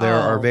now there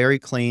are very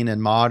clean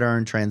and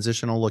modern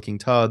transitional looking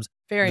tubs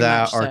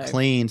that are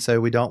clean.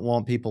 So we don't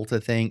want people to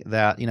think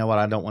that, you know what,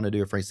 I don't want to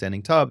do a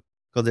freestanding tub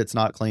because it's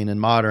not clean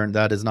and modern.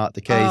 That is not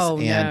the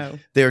case.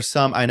 There's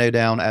some, I know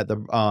down at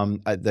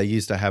the, they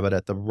used to have it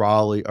at the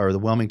Raleigh or the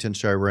Wilmington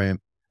showroom,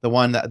 the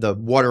one that the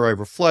water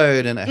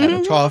overflowed and it had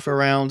a trough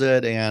around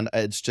it. And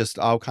it's just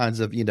all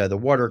kinds of, the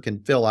water can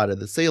fill out of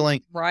the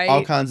ceiling,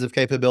 all kinds of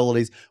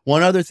capabilities.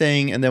 One other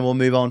thing, and then we'll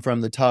move on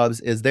from the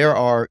tubs, is there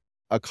are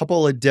a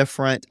couple of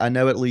different, I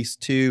know at least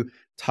two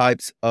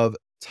types of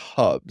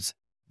tubs,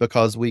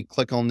 because we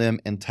click on them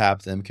and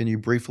tap them. Can you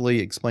briefly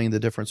explain the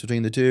difference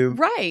between the two?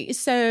 Right.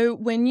 So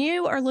when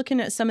you are looking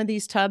at some of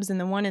these tubs, and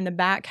the one in the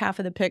back half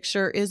of the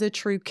picture is a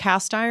true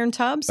cast iron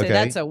tub. So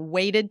that's a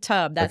weighted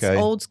tub. That's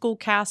old school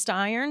cast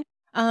iron.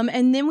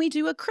 And then we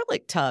do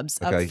acrylic tubs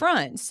up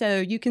front.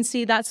 So you can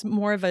see that's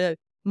more of a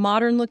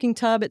modern looking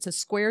tub. It's a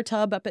square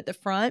tub up at the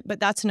front, but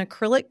that's an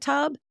acrylic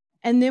tub.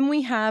 And then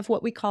we have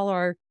what we call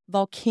our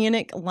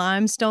volcanic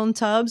limestone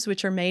tubs,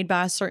 which are made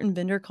by a certain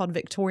vendor called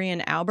Victoria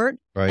and Albert.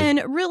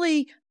 And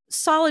really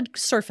solid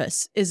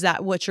surface is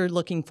that what you're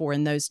looking for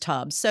in those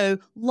tubs. So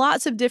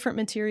lots of different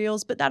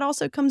materials, but that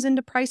also comes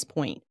into price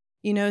point.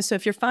 So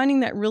if you're finding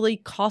that really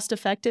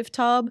cost-effective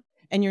tub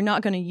and you're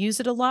not going to use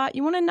it a lot,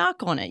 you want to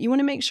knock on it. You want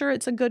to make sure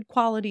it's a good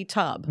quality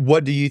tub.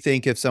 What do you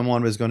think if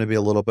someone was going to be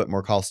a little bit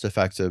more cost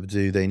effective?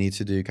 Do they need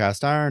to do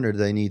cast iron or do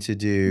they need to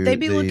do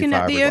They'd be looking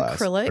at the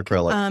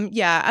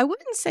acrylic? I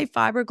wouldn't say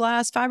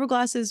fiberglass.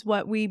 Fiberglass is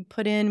what we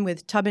put in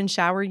with tub and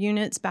shower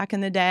units back in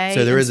the day.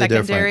 So there is a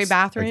difference. Secondary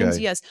bathrooms,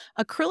 yes.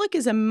 Acrylic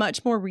is a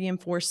much more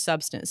reinforced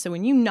substance. So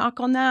when you knock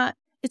on that,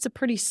 it's a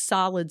pretty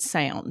solid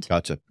sound.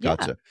 Gotcha.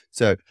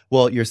 So,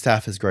 your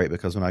staff is great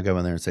because when I go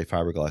in there and say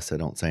fiberglass, they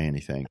don't say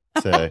anything.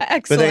 So,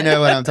 excellent. But they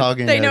know what I'm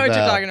talking about. They know what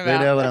you're talking about.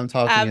 They know what I'm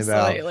talking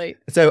about. Absolutely.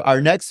 So our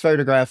next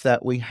photograph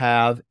that we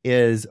have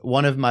is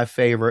one of my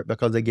favorite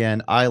because,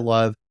 again, I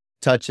love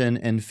touching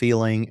and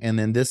feeling. And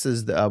then this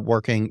is the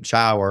working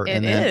shower.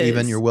 And then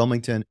even your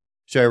Wilmington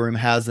showroom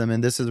has them.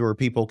 And this is where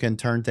people can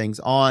turn things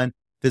on,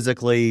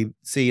 physically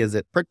see, is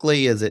it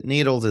prickly? Is it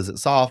needles? Is it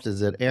soft?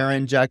 Is it air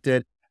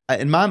injected?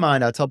 In my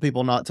mind, I tell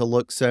people not to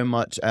look so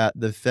much at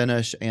the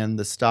finish and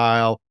the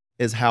style,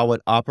 is how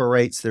it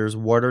operates. There's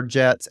water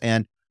jets.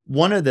 And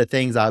one of the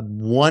things I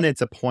wanted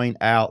to point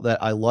out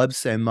that I love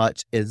so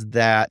much is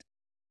that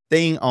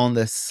thing on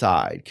the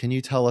side. Can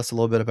you tell us a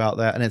little bit about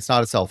that? And it's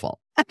not a cell phone.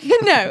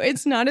 No,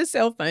 it's not a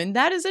cell phone.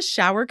 That is a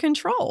shower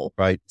control.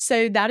 Right.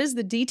 So that is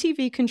the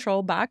DTV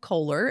control by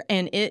Kohler,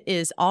 and it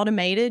is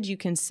automated. You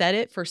can set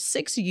it for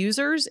 6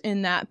 users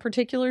in that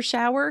particular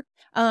shower,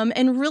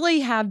 and really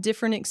have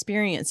different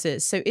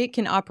experiences. So it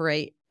can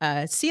operate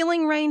a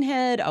ceiling rain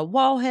head, a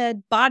wall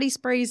head, body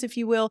sprays, if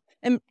you will.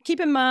 And keep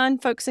in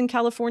mind, folks in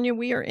California,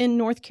 we are in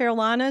North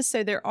Carolina,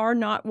 so there are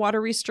not water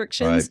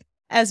restrictions. Right.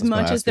 As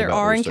much as there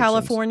are in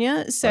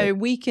California. So Right.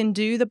 we can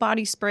do the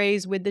body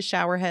sprays with the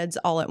shower heads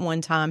all at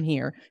one time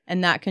here.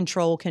 And that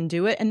control can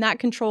do it. And that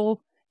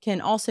control can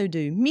also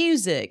do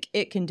music.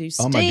 It can do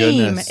steam. Oh my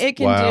goodness. It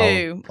can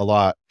do a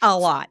lot. a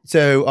lot.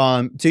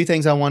 So 2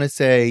 things I want to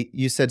say.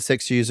 You said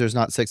 6 users,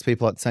 not 6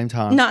 people at the same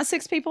time. Not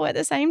 6 people at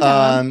the same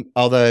time.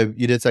 Although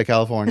you did say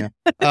California.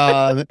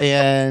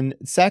 And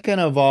second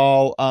of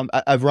all,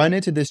 I've run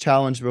into this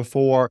challenge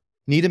before.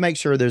 Need to make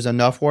sure there's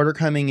enough water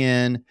coming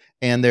in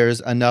and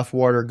there's enough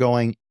water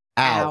going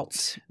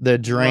out. The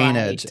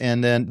drainage. Right.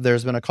 And then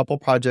there's been a couple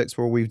projects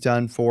where we've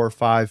done 4 or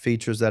 5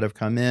 features that have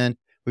come in.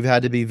 We've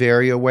had to be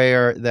very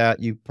aware that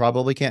you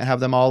probably can't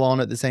have them all on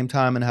at the same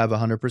time and have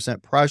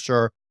 100%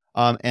 pressure.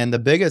 And the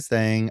biggest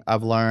thing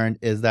I've learned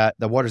is that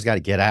the water's got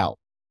to get out,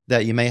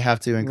 that you may have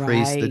to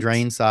increase the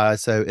drain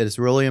size. So it's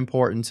really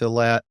important to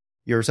let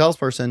your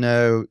salesperson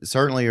know,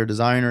 certainly your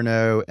designer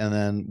know, and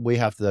then we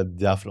have to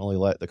definitely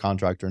let the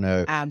contractor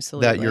know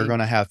that you're going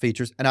to have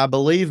features. And I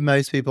believe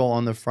most people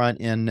on the front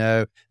end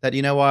know that,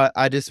 you know what,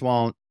 I just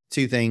want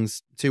 2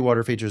 things, 2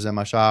 water features in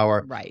my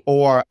shower. Right.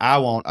 Or I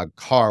want a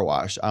car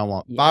wash. I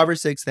want 5 or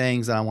 6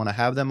 things and I want to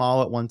have them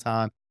all at one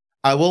time.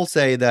 I will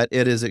say that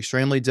it is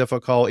extremely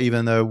difficult,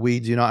 even though we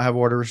do not have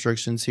water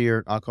restrictions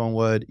here, knock on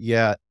wood,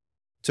 yet,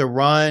 to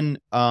run,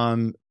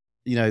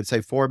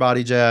 say 4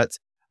 body jets,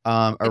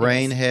 a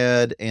rain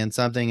head and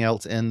something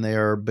else in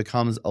there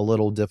becomes a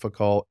little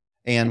difficult,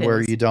 and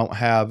where you don't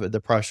have the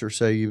pressure.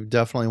 So you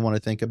definitely want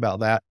to think about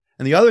that.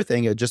 And the other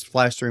thing that just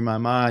flashed through my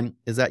mind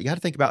is that you got to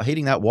think about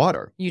heating that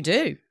water. You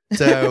do.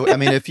 So, I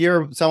mean, if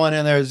you're someone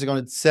in there who's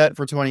going to sit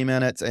for 20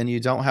 minutes and you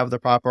don't have the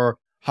proper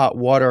hot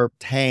water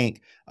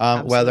tank,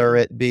 whether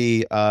it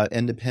be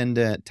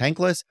independent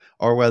tankless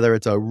or whether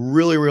it's a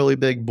really, really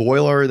big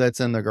boiler that's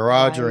in the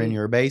garage or in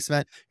your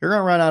basement, you're going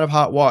to run out of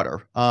hot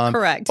water.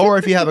 Correct. Or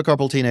if you have a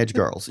couple teenage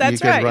girls, you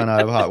could run out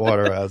of hot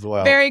water as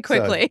well. Very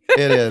quickly.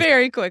 So it is.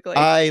 Very quickly.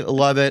 I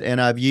love it. And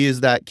I've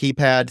used that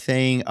keypad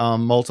thing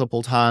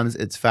multiple times.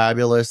 It's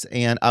fabulous.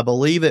 And I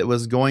believe it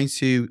was going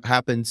to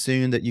happen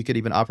soon that you could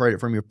even operate it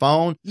from your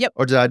phone. Yep.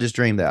 Or did I just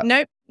dream that?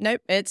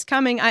 Nope, it's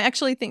coming. I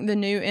actually think the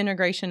new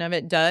integration of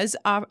it does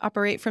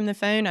operate from the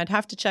phone. I'd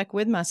have to check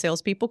with my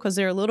salespeople because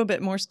they're a little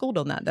bit more schooled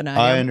on that than I am.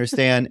 I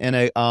understand.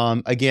 And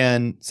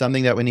again,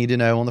 something that we need to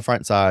know on the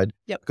front side,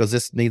 because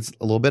this needs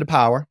a little bit of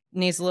power.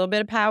 Needs a little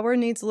bit of power,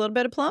 needs a little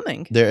bit of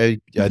plumbing. There you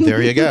go. I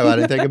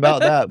didn't think about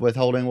that. With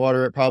holding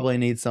water, it probably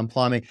needs some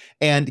plumbing.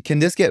 And can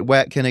this get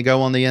wet? Can it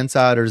go on the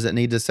inside, or does it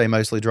need to stay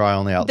mostly dry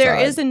on the outside? There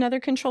is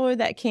another controller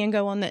that can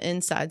go on the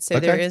inside.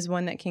 So there is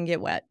one that can get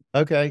wet.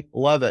 Okay,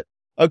 love it.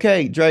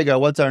 Okay, Drago,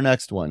 what's our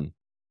next one?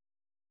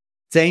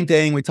 Same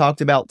thing. We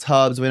talked about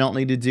tubs. We don't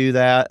need to do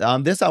that.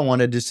 This I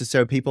wanted just to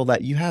show people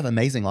that you have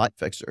amazing light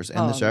fixtures in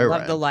the showroom. I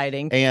love the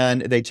lighting.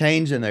 And they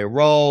change and they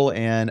roll,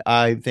 and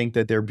I think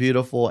that they're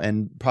beautiful,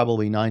 and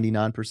probably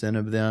 99%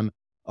 of them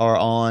are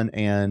on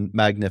and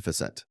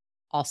magnificent.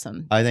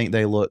 Awesome. I think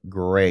they look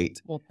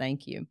great. Well,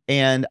 thank you.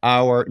 And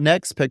our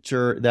next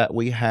picture that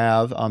we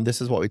have,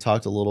 this is what we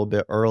talked a little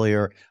bit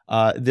earlier.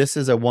 This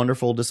is a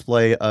wonderful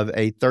display of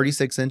a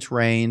 36-inch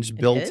range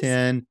built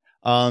in.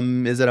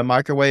 Is it a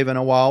microwave and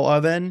a wall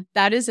oven?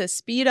 That is a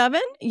speed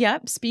oven.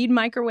 Yep. Speed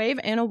microwave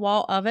and a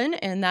wall oven.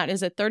 And that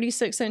is a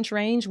 36-inch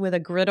range with a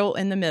griddle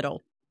in the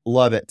middle.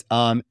 Love it.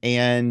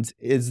 And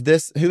who is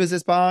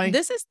this by?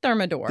 This is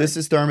Thermador. This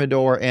is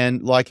Thermador.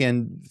 And like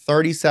in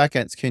 30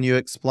 seconds, can you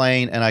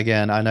explain, and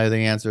again, I know the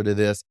answer to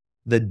this,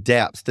 the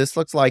depth. This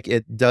looks like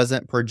it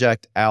doesn't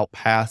project out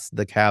past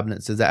the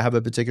cabinets. Does that have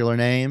a particular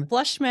name?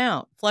 Flush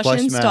mount. Flush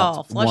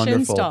install. Flush Wonderful.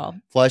 install.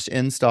 Flush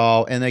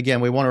install. And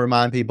again, we want to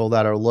remind people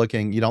that are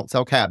looking, you don't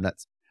sell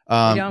cabinets.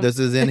 This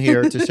is in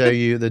here to show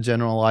you the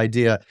general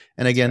idea.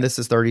 And again, this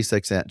is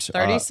 36-inch.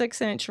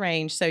 36-inch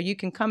range. So you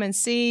can come and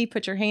see,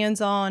 put your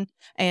hands on.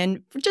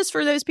 And just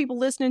for those people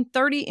listening,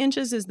 30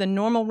 inches is the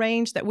normal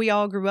range that we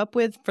all grew up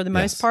with for the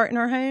most part in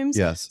our homes.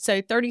 Yes. So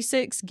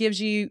 36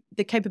 gives you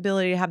the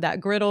capability to have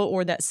that griddle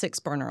or that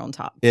 6-burner on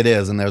top. It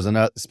is. And there's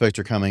another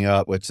picture coming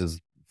up, which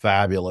is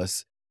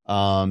fabulous.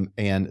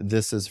 And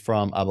this is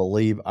from, I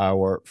believe,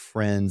 our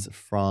friends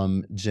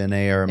from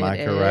Genair. Am I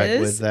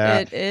correct with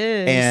that? It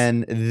is.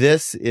 And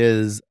this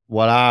is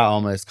what I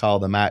almost call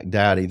the Mac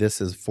Daddy. This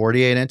is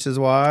 48 inches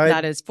wide.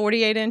 That is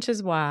 48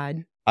 inches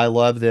wide. I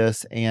love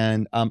this,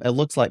 and it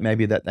looks like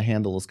maybe that the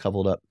handle is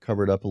covered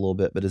up a little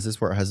bit, but is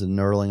this where it has a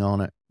knurling on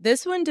it?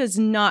 This one does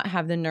not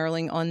have the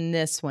knurling on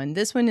this one.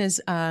 This one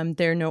is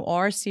their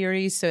Noir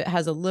series, so it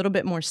has a little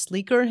bit more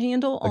sleeker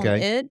handle on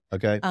it.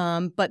 Okay.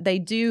 But they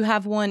do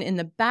have one in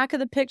the back of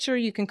the picture.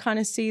 You can kind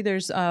of see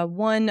there's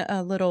one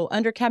little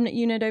under cabinet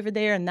unit over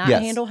there, and that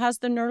handle has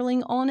the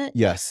knurling on it.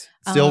 Yes.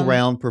 Still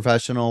round,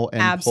 professional,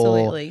 and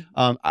absolutely.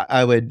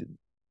 I would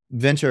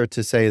venture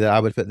to say that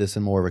I would put this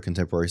in more of a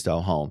contemporary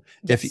style home.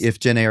 Yes. If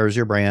Jen Eyre is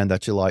your brand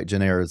that you like,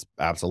 Jen Eyre is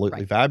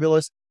absolutely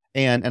fabulous.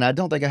 And I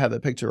don't think I have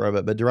a picture of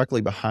it, but directly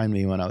behind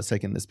me when I was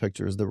taking this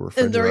picture is the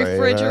refrigerator. The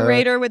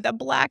refrigerator with the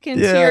black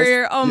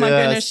interior. Oh my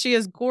goodness, she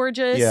is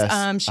gorgeous.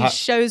 Yes. She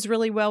shows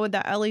really well with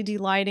that LED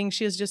lighting.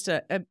 She is just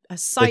a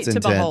sight to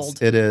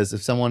behold. It is.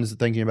 If someone is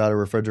thinking about a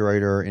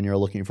refrigerator and you're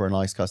looking for a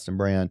nice custom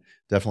brand,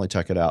 definitely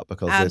check it out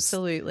because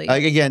absolutely.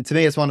 It's, again, to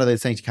me, it's one of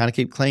those things you kind of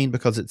keep clean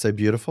because it's so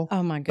beautiful.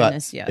 Oh my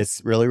goodness, yes.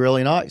 It's really,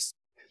 really nice.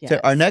 Yes.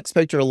 So our next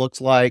picture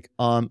looks like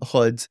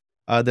hoods.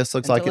 This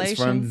looks like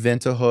it's from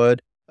VentaHood.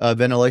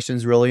 Ventilation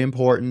is really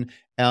important.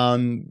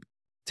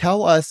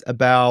 Tell us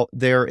about,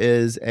 there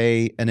is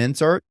an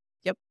insert.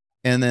 Yep.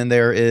 And then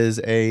there is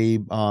I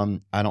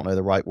don't know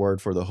the right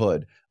word for the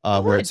hood,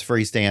 where it's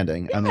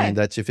freestanding. Yeah. I mean,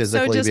 that you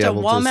physically just be able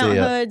a wall to see mount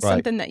it. hood,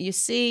 something that you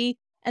see.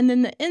 And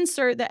then the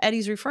insert that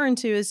Eddie's referring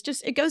to is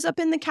just, it goes up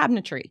in the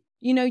cabinetry.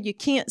 You know, you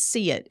can't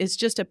see it. It's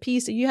just a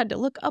piece that you had to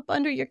look up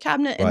under your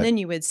cabinet and then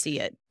you would see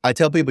it. I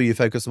tell people you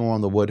focus more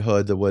on the wood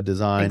hood, the wood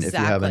design, if you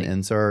have an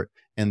insert.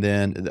 And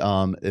then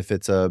if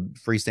it's a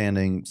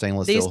freestanding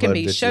stainless steel hood,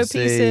 these can be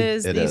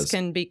showpieces, these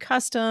can be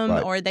custom,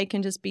 or they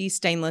can just be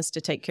stainless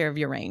to take care of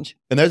your range.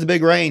 And there's a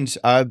big range.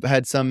 I've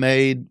had some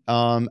made.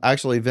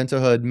 Actually,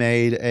 VentaHood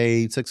made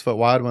a 6-foot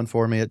wide one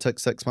for me. It took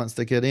 6 months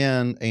to get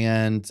in,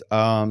 and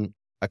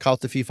I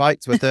caused a few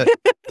fights with it.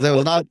 It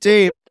was not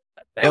cheap.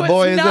 But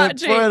boy, is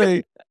it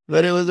pretty.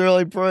 But it was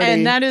really pretty.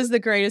 And that is the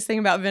greatest thing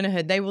about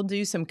VentaHood. They will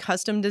do some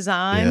custom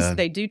designs. Yeah.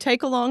 They do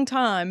take a long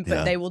time,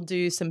 but they will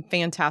do some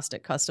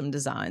fantastic custom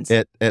designs.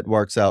 It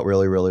works out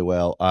really, really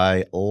well.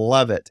 I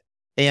love it.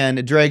 And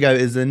Drago,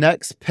 is the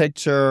next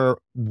picture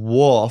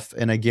Wolf?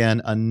 And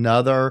again,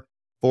 another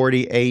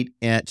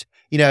 48-inch.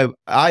 You know,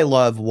 I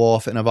love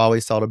Wolf, and I've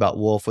always thought about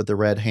Wolf with the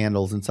red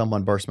handles. And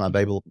someone burst my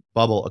bubble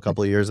a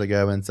couple of years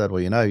ago and said,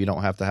 well, you know, you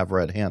don't have to have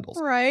red handles.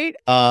 Right.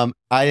 I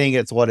think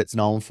it's what it's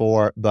known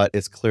for, but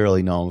it's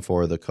clearly known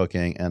for the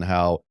cooking and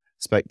how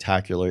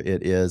spectacular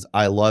it is.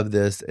 I love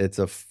this. It's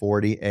a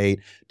 48.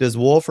 Does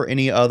Wolf or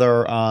any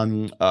other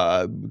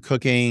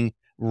cooking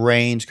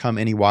range come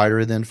any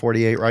wider than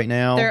 48 right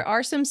now? There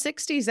are some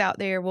 60s out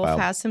there. Wolf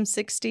has some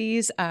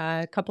 60s.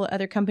 A couple of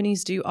other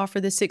companies do offer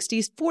the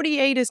 60s.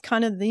 48 is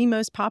kind of the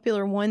most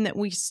popular one that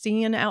we're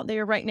seeing out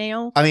there right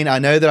now. I mean, I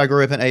know that I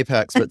grew up in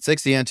Apex, but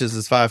 60 inches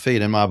is 5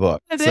 feet in my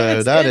book.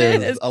 So that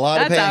is a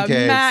lot of pancakes.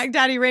 That's a Mac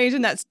Daddy range,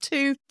 and that's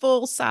 2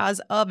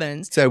 full-size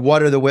ovens. So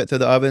what are the width of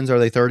the ovens? Are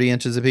they 30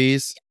 inches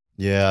apiece?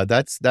 Yeah,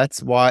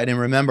 that's wide. And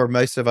remember,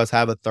 most of us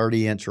have a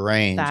 30-inch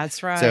range.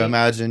 That's right. So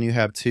imagine you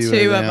have two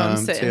of them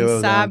sitting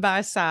side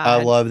by side.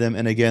 I love them.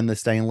 And again, the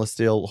stainless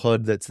steel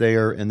hood that's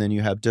there, and then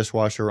you have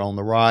dishwasher on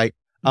the right.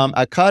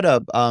 I cut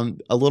up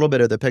a little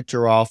bit of the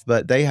picture off,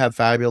 but they have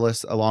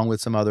fabulous, along with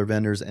some other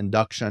vendors,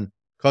 induction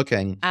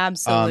cooking.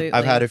 Absolutely.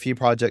 I've had a few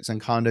projects in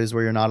condos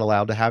where you're not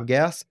allowed to have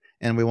gas.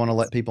 And we want to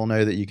let people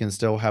know that you can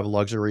still have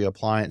luxury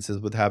appliances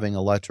with having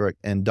electric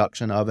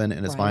induction oven.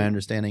 And it's my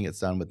understanding it's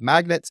done with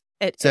magnets.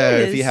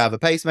 If you have a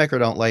pacemaker,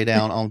 don't lay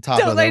down on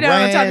top of the range. Don't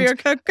lay down on top of your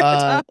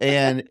cooktop.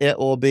 And it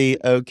will be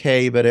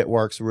okay, but it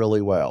works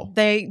really well.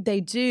 They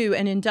do.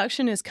 And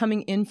induction is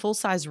coming in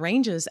full-size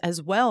ranges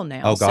as well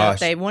now. Oh, gosh. So if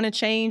they want to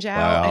change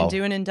out and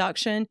do an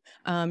induction,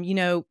 you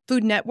know,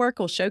 Food Network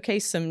will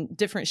showcase some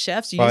different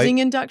chefs using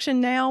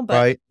induction now.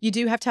 But you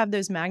do have to have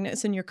those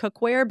magnets in your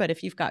cookware. But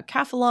if you've got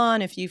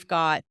Calphalon, if you've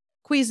got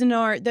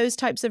Cuisinart, those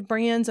types of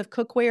brands of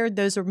cookware,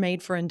 those are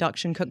made for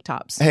induction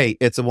cooktops. Hey,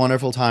 it's a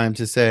wonderful time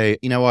to say,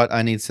 you know what,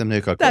 I need some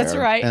new cookware. That's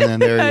right. And then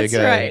there you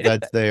go. Right.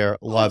 That's there.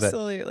 Love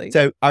Absolutely. it.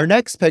 So our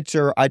next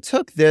picture, I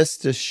took this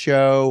to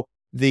show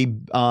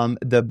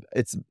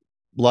it's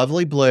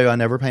lovely blue. I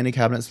never painted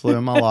cabinets blue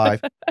in my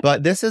life,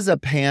 but this is a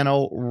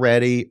panel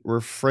ready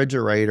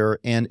refrigerator.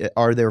 And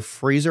are there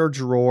freezer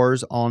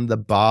drawers on the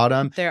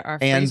bottom? There are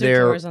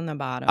freezer drawers on the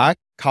bottom. I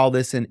call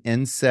this an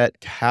inset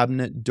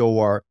cabinet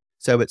door.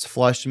 So it's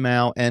flush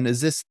mount. And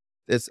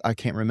I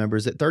can't remember,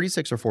 is it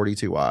 36 or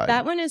 42 wide?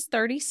 That one is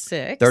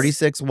 36.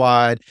 36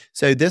 wide.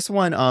 So this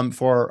one,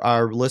 for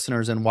our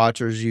listeners and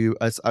watchers,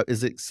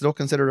 is it still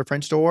considered a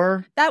French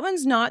door? That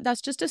one's not. That's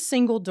just a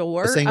single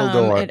door. A single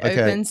door. It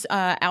opens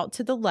out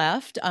to the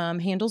left,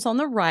 handles on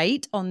the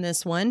right on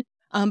this one.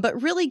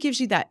 but really gives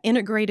you that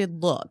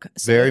integrated look.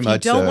 So Very if you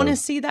much don't want so. to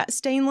see that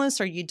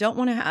stainless, or you don't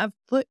want to have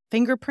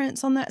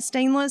fingerprints on that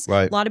stainless,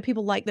 Right. a lot of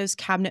people like those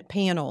cabinet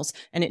panels,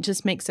 and it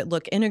just makes it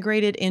look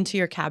integrated into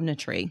your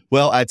cabinetry.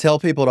 Well, I tell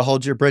people to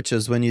hold your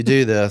britches when you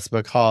do this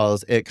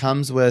because it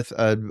comes with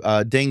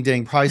a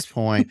ding price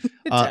point.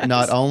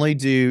 Not only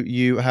do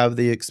you have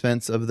the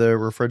expense of the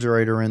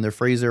refrigerator and the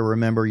freezer,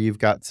 remember you've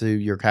got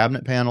your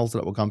cabinet panels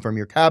that will come from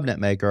your cabinet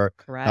maker,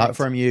 Correct. not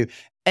from you.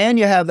 And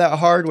you have that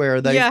hardware.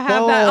 You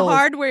have that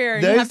hardware.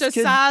 You have to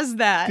size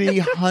that. Be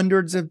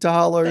hundreds of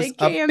dollars They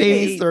can a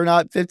piece. be. They're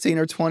not $15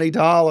 or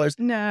 $20.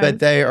 No. But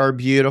they are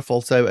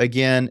beautiful. So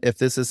again, if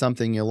this is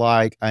something you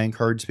like, I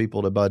encourage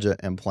people to budget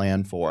and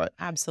plan for it.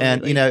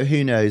 Absolutely. And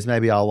who knows?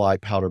 Maybe I'll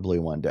like powder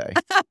blue one day.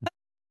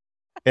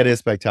 It is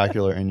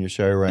spectacular in your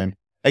showroom.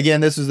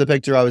 Again, this is the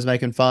picture I was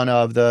making fun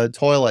of, the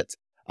toilets.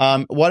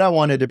 What I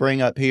wanted to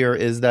bring up here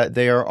is that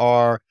there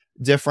are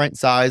different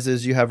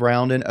sizes. You have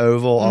round and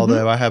oval,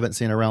 although I haven't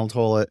seen a round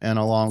toilet in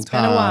a long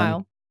time. Been a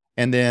while.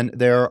 And then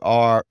there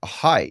are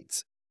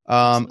heights.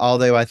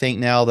 Although I think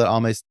now that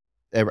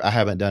I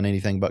haven't done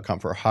anything but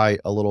Comfort Height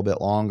a little bit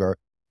longer.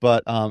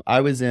 But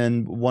I was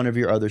in one of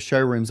your other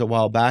showrooms a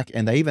while back,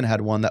 and they even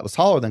had one that was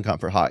taller than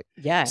Comfort Height.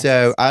 Yes.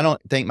 So I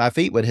don't think my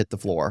feet would hit the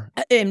floor.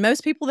 And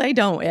most people, they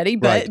don't, Eddie.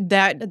 But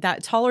Right.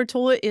 that taller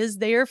toilet is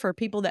there for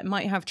people that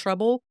might have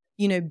trouble,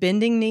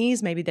 bending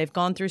knees. Maybe they've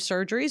gone through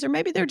surgeries, or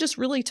maybe they're just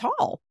really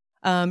tall.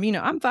 I'm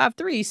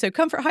 5'3", so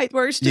Comfort Height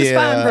works just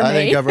fine for me. I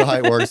think Comfort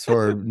Height works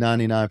for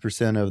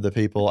 99% of the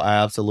people. I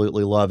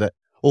absolutely love it.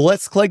 Well,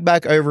 let's click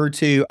back over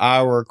to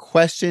our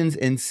questions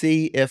and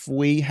see if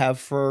we have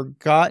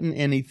forgotten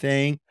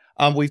anything.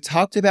 We've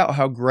talked about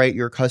how great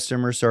your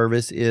customer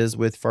service is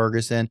with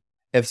Ferguson.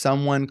 If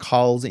someone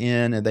calls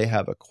in and they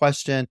have a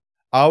question,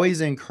 I always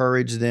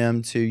encourage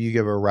them you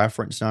give a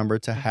reference number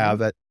to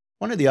have it.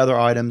 One of the other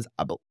items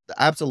I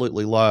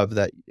absolutely love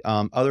that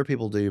other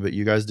people do, but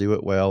you guys do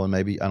it well, and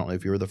maybe, I don't know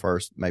if you were the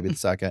first, maybe the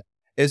second,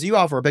 is you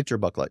offer a picture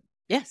booklet.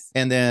 Yes.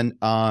 And then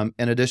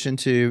in addition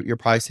to your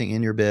pricing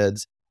and your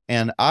bids,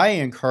 and I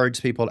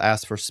encourage people to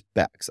ask for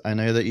specs. I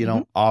know that you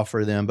don't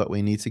offer them, but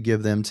we need to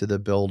give them to the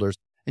builders.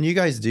 And you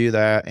guys do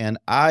that. And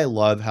I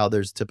love how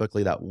there's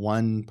typically that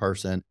one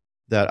person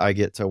that I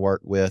get to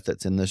work with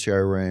that's in the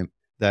showroom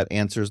that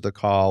answers the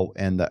call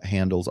and that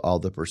handles all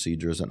the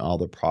procedures and all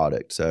the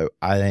product. So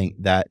I think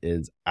that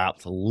is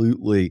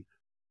absolutely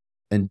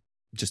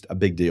just a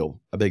big deal.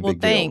 Big deal.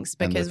 Thanks,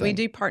 because we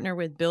do partner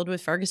with Build with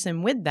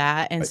Ferguson with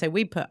that. And so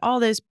we put all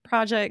those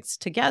projects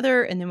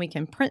together, and then we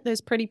can print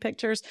those pretty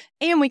pictures,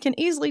 and we can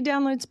easily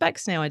download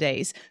specs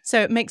nowadays.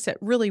 So it makes it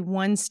really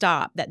one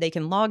stop that they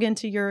can log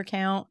into your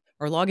account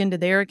or log into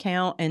their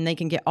account, and they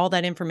can get all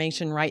that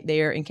information right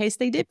there in case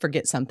they did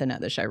forget something at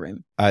the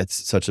showroom. It's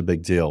such a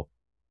big deal.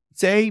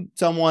 Say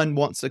someone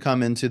wants to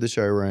come into the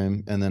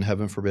showroom, and then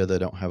heaven forbid they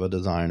don't have a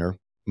designer.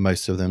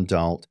 Most of them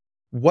don't.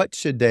 What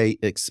should they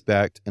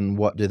expect, and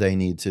what do they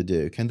need to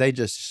do? Can they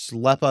just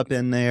schlep up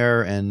in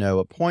there and no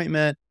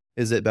appointment?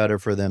 Is it better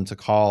for them to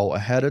call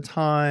ahead of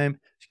time?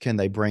 Can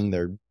they bring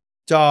their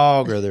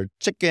dog or their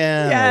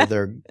chicken or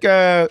their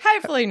goat?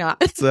 Hopefully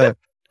not. So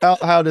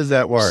how does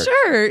that work?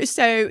 Sure.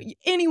 So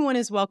anyone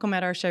is welcome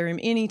at our showroom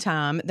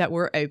anytime that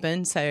we're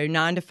open. So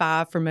 9 to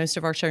 5 for most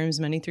of our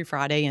showrooms, Monday through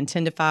Friday, and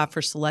 10 to 5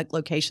 for select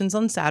locations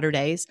on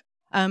Saturdays.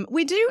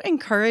 We do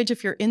encourage,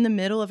 if you're in the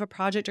middle of a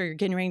project or you're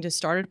getting ready to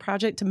start a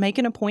project, to make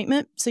an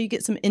appointment so you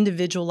get some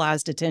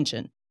individualized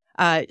attention.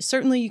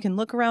 Certainly, you can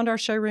look around our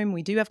showroom.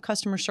 We do have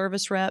customer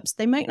service reps.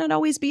 They might not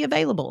always be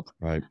available.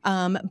 Right.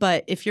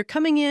 But if you're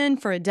coming in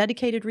for a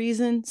dedicated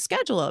reason,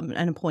 schedule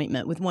an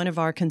appointment with one of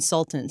our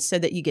consultants so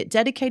that you get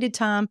dedicated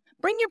time.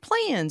 Bring your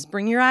plans,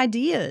 bring your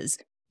ideas.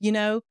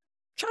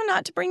 Try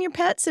not to bring your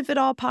pets if at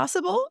all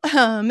possible.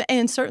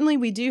 And certainly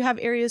we do have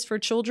areas for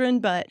children,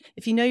 but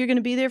if you know you're going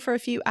to be there for a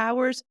few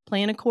hours,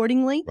 plan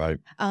accordingly. Right.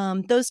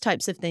 Those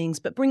types of things.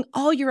 But bring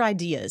all your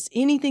ideas,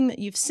 anything that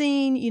you've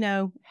seen,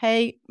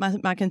 hey,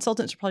 my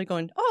consultants are probably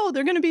going, oh,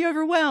 they're going to be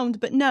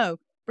overwhelmed. But no,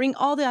 bring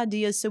all the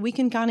ideas so we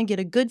can kind of get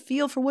a good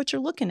feel for what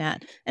you're looking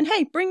at. And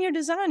hey, bring your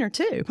designer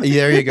too.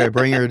 There you go.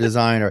 Bring your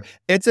designer.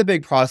 It's a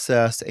big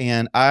process.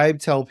 And I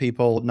tell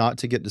people not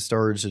to get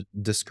discouraged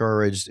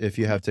if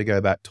you have to go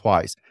back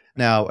twice.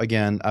 Now,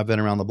 again, I've been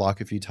around the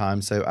block a few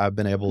times, so I've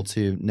been able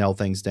to nail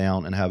things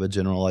down and have a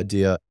general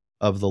idea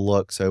of the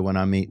look. So when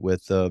I meet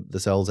with the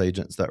sales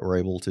agents that were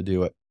able to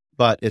do it,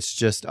 but it's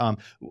just,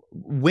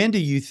 when do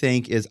you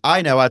think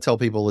I tell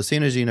people as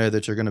soon as you know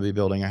that you're going to be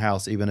building a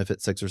house, even if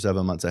it's 6 or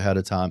 7 months ahead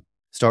of time,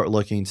 start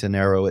looking to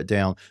narrow it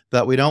down.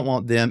 But we don't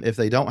want them, if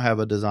they don't have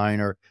a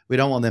designer, we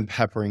don't want them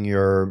peppering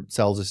your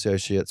sales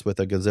associates with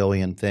a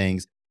gazillion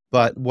things.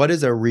 But what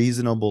is a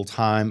reasonable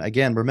time?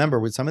 Again, remember,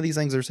 with some of these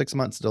things are 6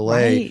 months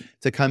delay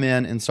to come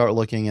in and start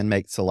looking and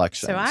make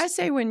selections. So I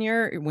say when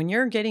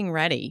you're getting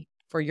ready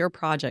for your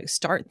project,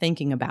 start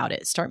thinking about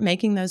it. Start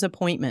making those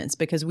appointments,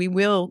 because we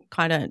will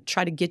kind of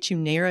try to get you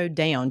narrowed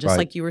down, just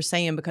like you were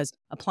saying, because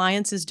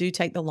appliances do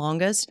take the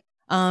longest.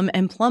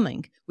 and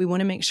plumbing. We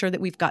want to make sure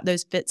that we've got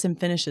those fits and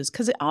finishes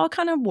because it all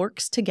kind of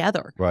works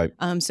together. Right.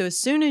 So as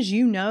soon as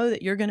you know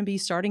that you're going to be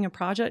starting a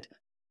project,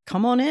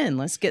 come on in.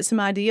 Let's get some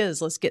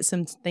ideas. Let's get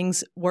some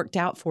things worked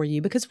out for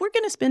you because we're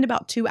going to spend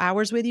about 2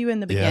 hours with you in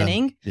the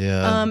beginning.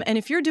 Yeah. And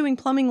if you're doing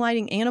plumbing,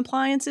 lighting, and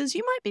appliances,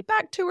 you might be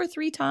back 2 or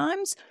 3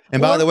 times.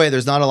 And by the way,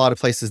 there's not a lot of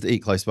places to eat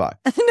close by.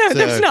 No,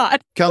 there's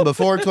not. Come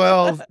before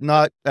 12,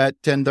 not at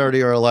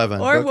 10:30 or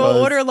 11. Or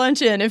we'll order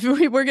lunch in if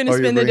we're going to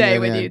spend the day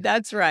with you.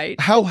 That's right.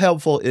 How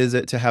helpful is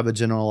it to have a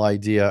general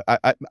idea?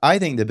 I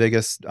think the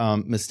biggest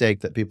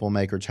mistake that people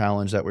make or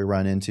challenge that we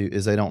run into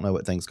is they don't know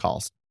what things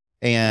cost.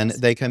 And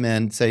they come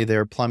in, say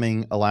their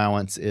plumbing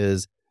allowance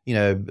is,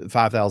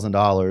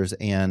 $5,000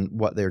 and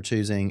what they're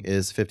choosing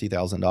is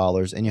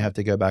 $50,000 and you have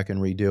to go back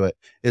and redo it.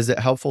 Is it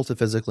helpful to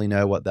physically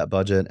know what that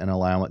budget and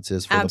allowance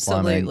is for the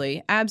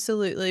plumbing?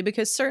 Absolutely.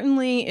 Because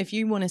certainly if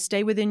you want to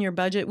stay within your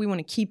budget, we want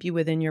to keep you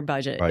within your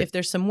budget. Right. If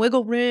there's some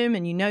wiggle room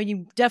and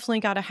you definitely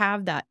got to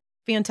have that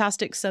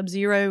fantastic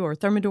Sub-Zero or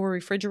Thermador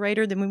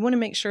refrigerator, then we want to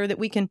make sure that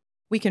we can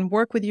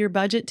work with your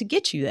budget to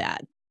get you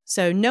that.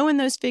 So knowing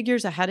those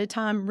figures ahead of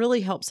time really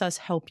helps us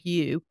help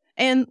you.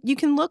 And you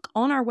can look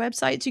on our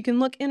websites, you can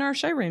look in our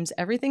showrooms,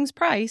 everything's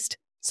priced.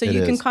 So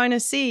you can kind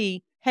of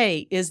see,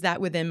 hey, is that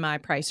within my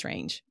price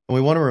range? And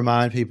we want to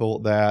remind people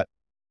that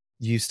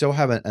you still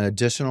have an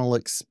additional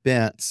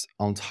expense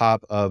on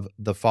top of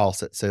the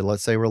faucet. So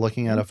let's say we're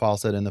looking at a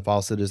faucet and the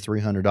faucet is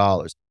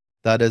 $300.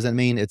 That doesn't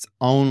mean it's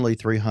only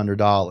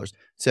 $300.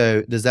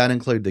 So does that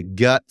include the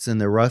guts and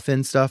the rough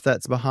end stuff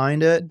that's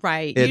behind it?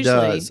 Right. It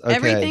does. Okay.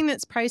 Everything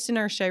that's priced in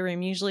our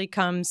showroom usually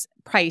comes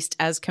priced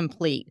as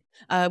complete.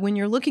 When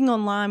you're looking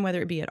online,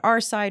 whether it be at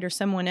our site or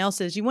someone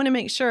else's, you want to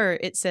make sure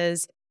it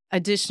says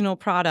additional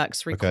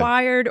products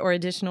required or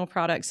additional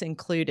products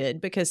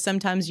included, because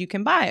sometimes you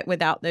can buy it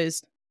without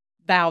those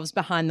valves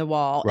behind the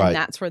wall, and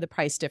that's where the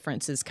price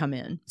differences come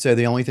in. So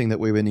the only thing that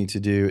we would need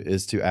to do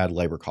is to add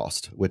labor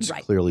cost, which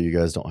clearly you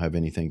guys don't have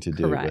anything to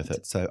do with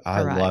it. So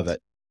I love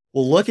it.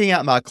 Well, looking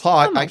at my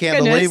clock, I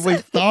can't believe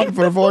we've talked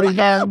for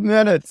 45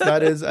 minutes.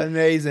 That is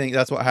amazing.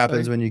 That's what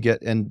happens when you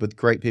get in with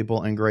great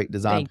people and great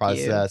design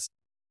process.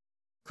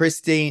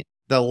 Christine,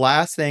 the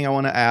last thing I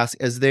want to ask,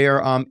 is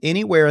there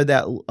anywhere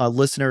that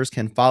listeners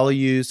can follow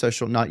you,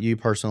 not you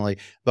personally,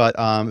 but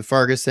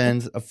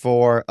Ferguson's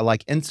for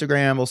like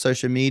Instagram or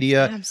social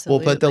media?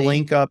 Absolutely. We'll put the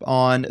link up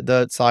on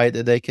the site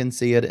that they can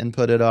see it and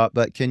put it up.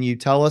 But can you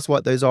tell us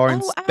what those are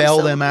and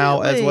spell them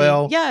out as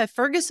well? Yeah,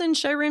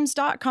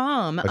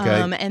 fergusonshowrooms.com.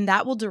 And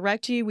that will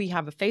direct you. We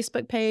have a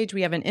Facebook page.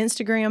 We have an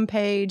Instagram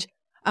page.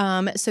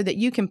 So that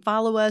you can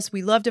follow us.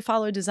 We love to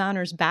follow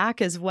designers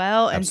back as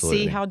well and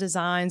see how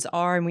designs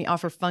are. And we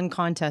offer fun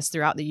contests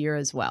throughout the year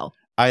as well.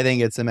 I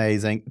think it's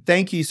amazing.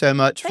 Thank you so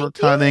much for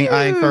coming.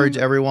 I encourage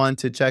everyone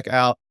to check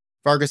out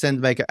Ferguson,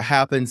 make it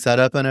happen. Set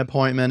up an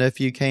appointment if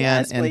you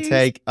can and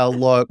take a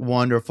look.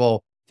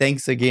 Wonderful.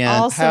 Thanks again.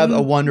 Awesome. Have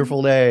a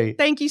wonderful day.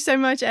 Thank you so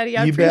much, Eddie.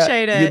 I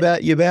appreciate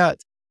it. You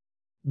bet.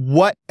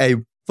 What a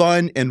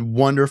fun and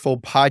wonderful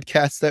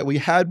podcast that we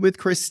had with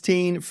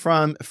Christine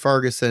from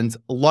Ferguson's.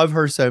 Love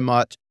her so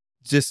much.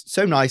 Just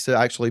so nice to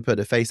actually put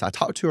a face. I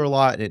talked to her a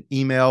lot in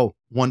email.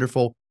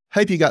 Wonderful.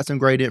 Hope you got some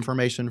great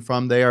information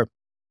from there.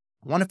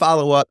 I want to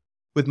follow up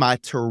with my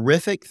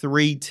terrific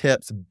 3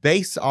 tips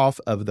based off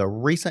of the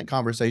recent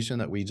conversation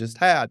that we just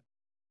had.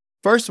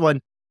 First one,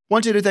 I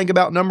want you to think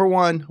about number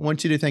 1, I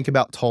want you to think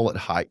about toilet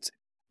height.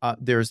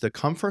 There's the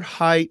comfort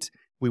height.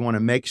 We want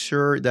to make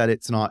sure that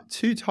it's not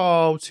too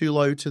tall, too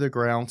low to the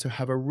ground, to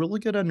have a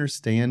really good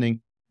understanding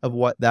of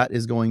what that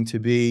is going to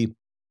be.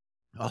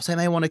 Also, you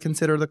may want to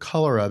consider the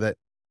color of it.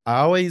 I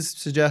always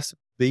suggest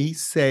be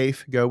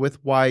safe, go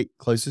with white,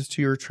 closest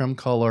to your trim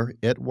color.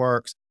 It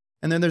works.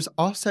 And then there's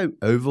also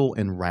oval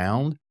and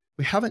round.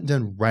 We haven't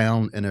done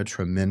round in a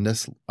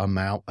tremendous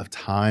amount of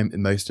time,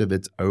 and most of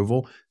it's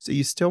oval. So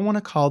you still want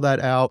to call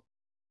that out.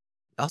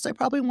 Also,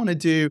 probably want to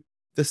do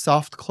the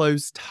soft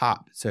close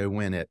top. So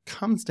when it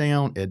comes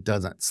down, it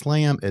doesn't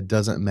slam, it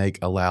doesn't make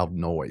a loud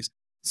noise.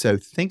 So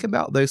think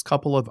about those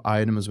couple of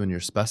items when you're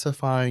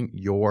specifying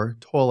your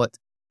toilet.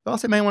 You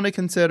also may want to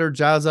consider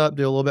jazz up,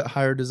 do a little bit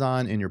higher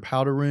design in your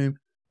powder room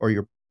or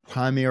your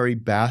primary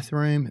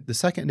bathroom. The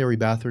secondary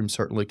bathroom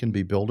certainly can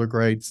be builder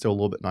grade, still a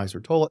little bit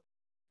nicer toilet,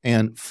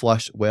 and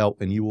flush well,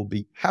 and you will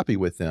be happy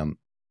with them.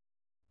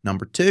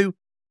 Number 2,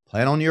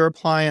 plan on your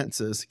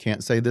appliances.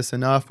 Can't say this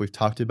enough. We've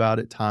talked about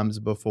it times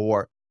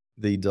before.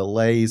 The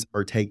delays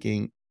are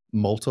taking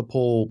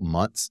multiple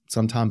months,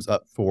 sometimes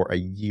up for a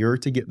year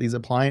to get these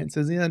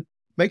appliances in.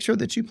 Make sure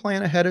that you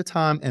plan ahead of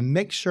time and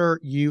make sure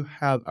you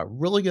have a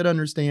really good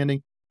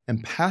understanding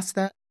and pass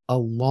that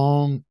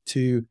along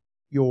to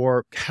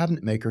your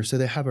cabinet maker so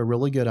they have a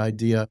really good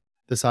idea.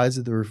 The size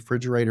of the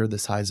refrigerator, the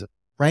size of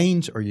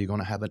range. Are you going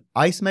to have an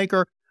ice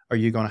maker? Are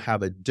you going to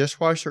have a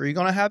dishwasher? Are you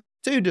going to have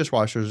 2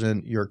 dishwashers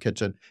in your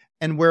kitchen?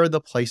 And where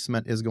the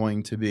placement is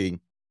going to be.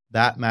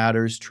 That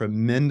matters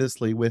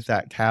tremendously with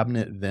that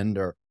cabinet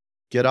vendor.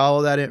 Get all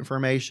of that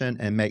information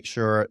and make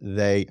sure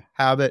they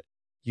have it.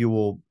 You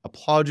will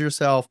applaud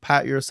yourself,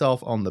 pat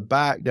yourself on the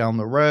back down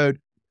the road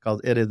because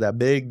it is a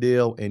big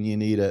deal and you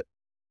need it.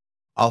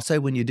 Also,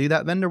 when you do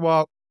that vendor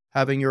walk,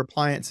 having your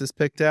appliances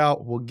picked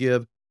out will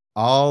give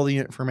all the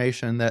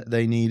information that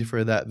they need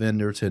for that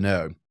vendor to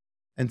know.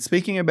 And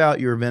speaking about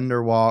your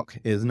vendor walk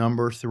is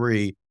number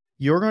 3.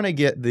 You're going to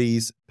get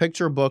these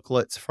picture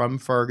booklets from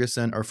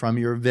Ferguson or from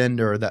your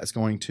vendor that's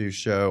going to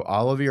show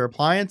all of your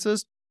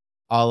appliances,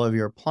 all of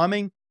your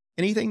plumbing,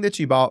 anything that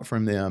you bought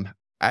from them.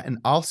 And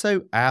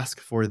also ask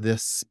for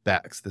this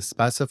specs, the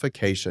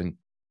specification.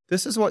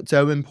 This is what's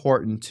so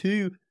important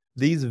to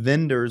these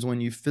vendors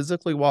when you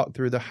physically walk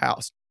through the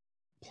house.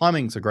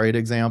 Plumbing's a great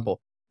example.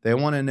 They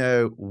want to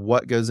know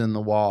what goes in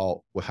the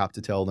wall. We'll have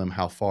to tell them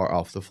how far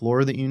off the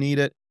floor that you need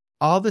it.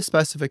 All the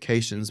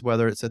specifications,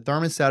 whether it's a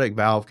thermostatic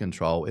valve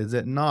control, is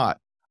it not?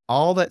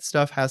 All that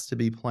stuff has to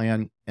be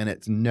planned and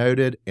it's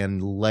noted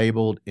and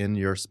labeled in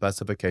your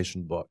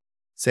specification book.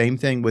 Same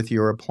thing with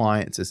your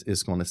appliances.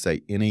 It's going to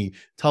say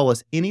tell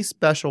us any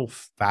special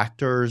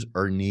factors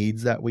or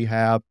needs that we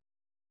have.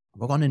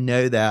 We're going to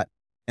know that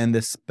in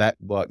this spec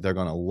book. They're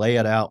going to lay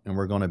it out and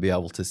we're going to be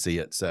able to see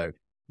it. So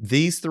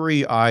these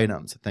 3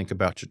 items, think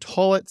about your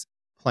toilets,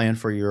 plan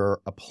for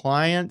your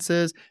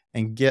appliances,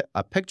 and get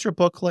a picture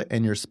booklet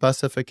and your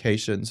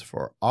specifications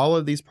for all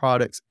of these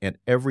products, and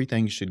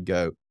everything should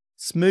go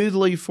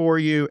smoothly for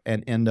you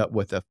and end up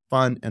with a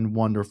fun and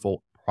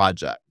wonderful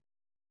project.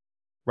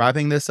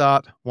 Wrapping this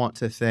up, want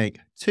to thank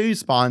 2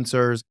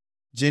 sponsors.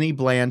 Jenny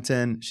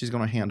Blanton, she's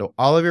going to handle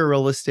all of your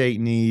real estate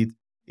needs.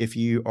 If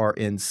you are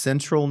in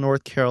central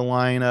North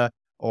Carolina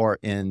or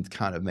in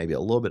kind of maybe a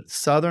little bit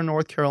southern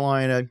North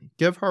Carolina,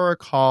 give her a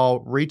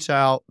call, reach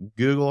out,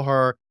 Google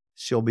her.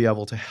 She'll be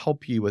able to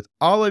help you with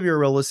all of your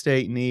real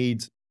estate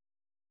needs.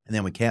 And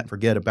then we can't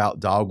forget about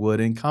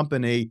Dogwood and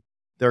Company.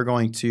 They're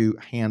going to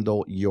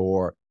handle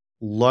your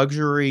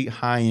luxury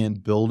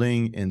high-end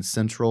building in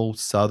central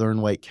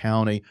southern Wake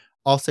County.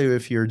 Also,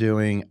 if you're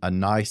doing a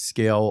nice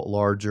scale,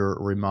 larger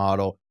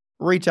remodel,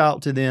 reach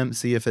out to them,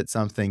 see if it's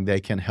something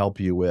they can help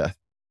you with.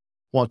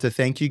 Want to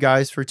thank you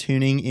guys for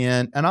tuning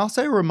in, and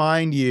also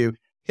remind you,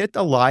 hit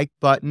the like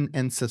button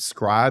and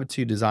subscribe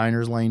to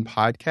Designers Lane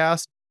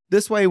Podcast.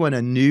 This way, when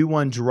a new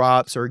one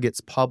drops or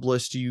gets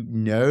published, you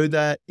know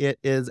that it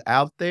is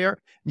out there.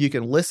 You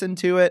can listen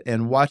to it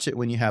and watch it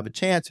when you have a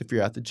chance. If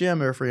you're at the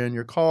gym or if you're in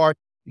your car,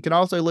 you can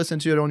also listen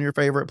to it on your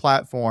favorite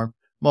platform,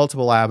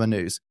 multiple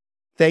avenues.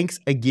 Thanks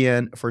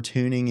again for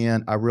tuning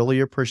in. I really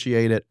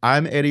appreciate it.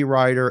 I'm Eddie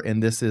Ryder,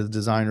 and this is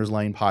Designers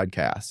Lane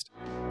Podcast.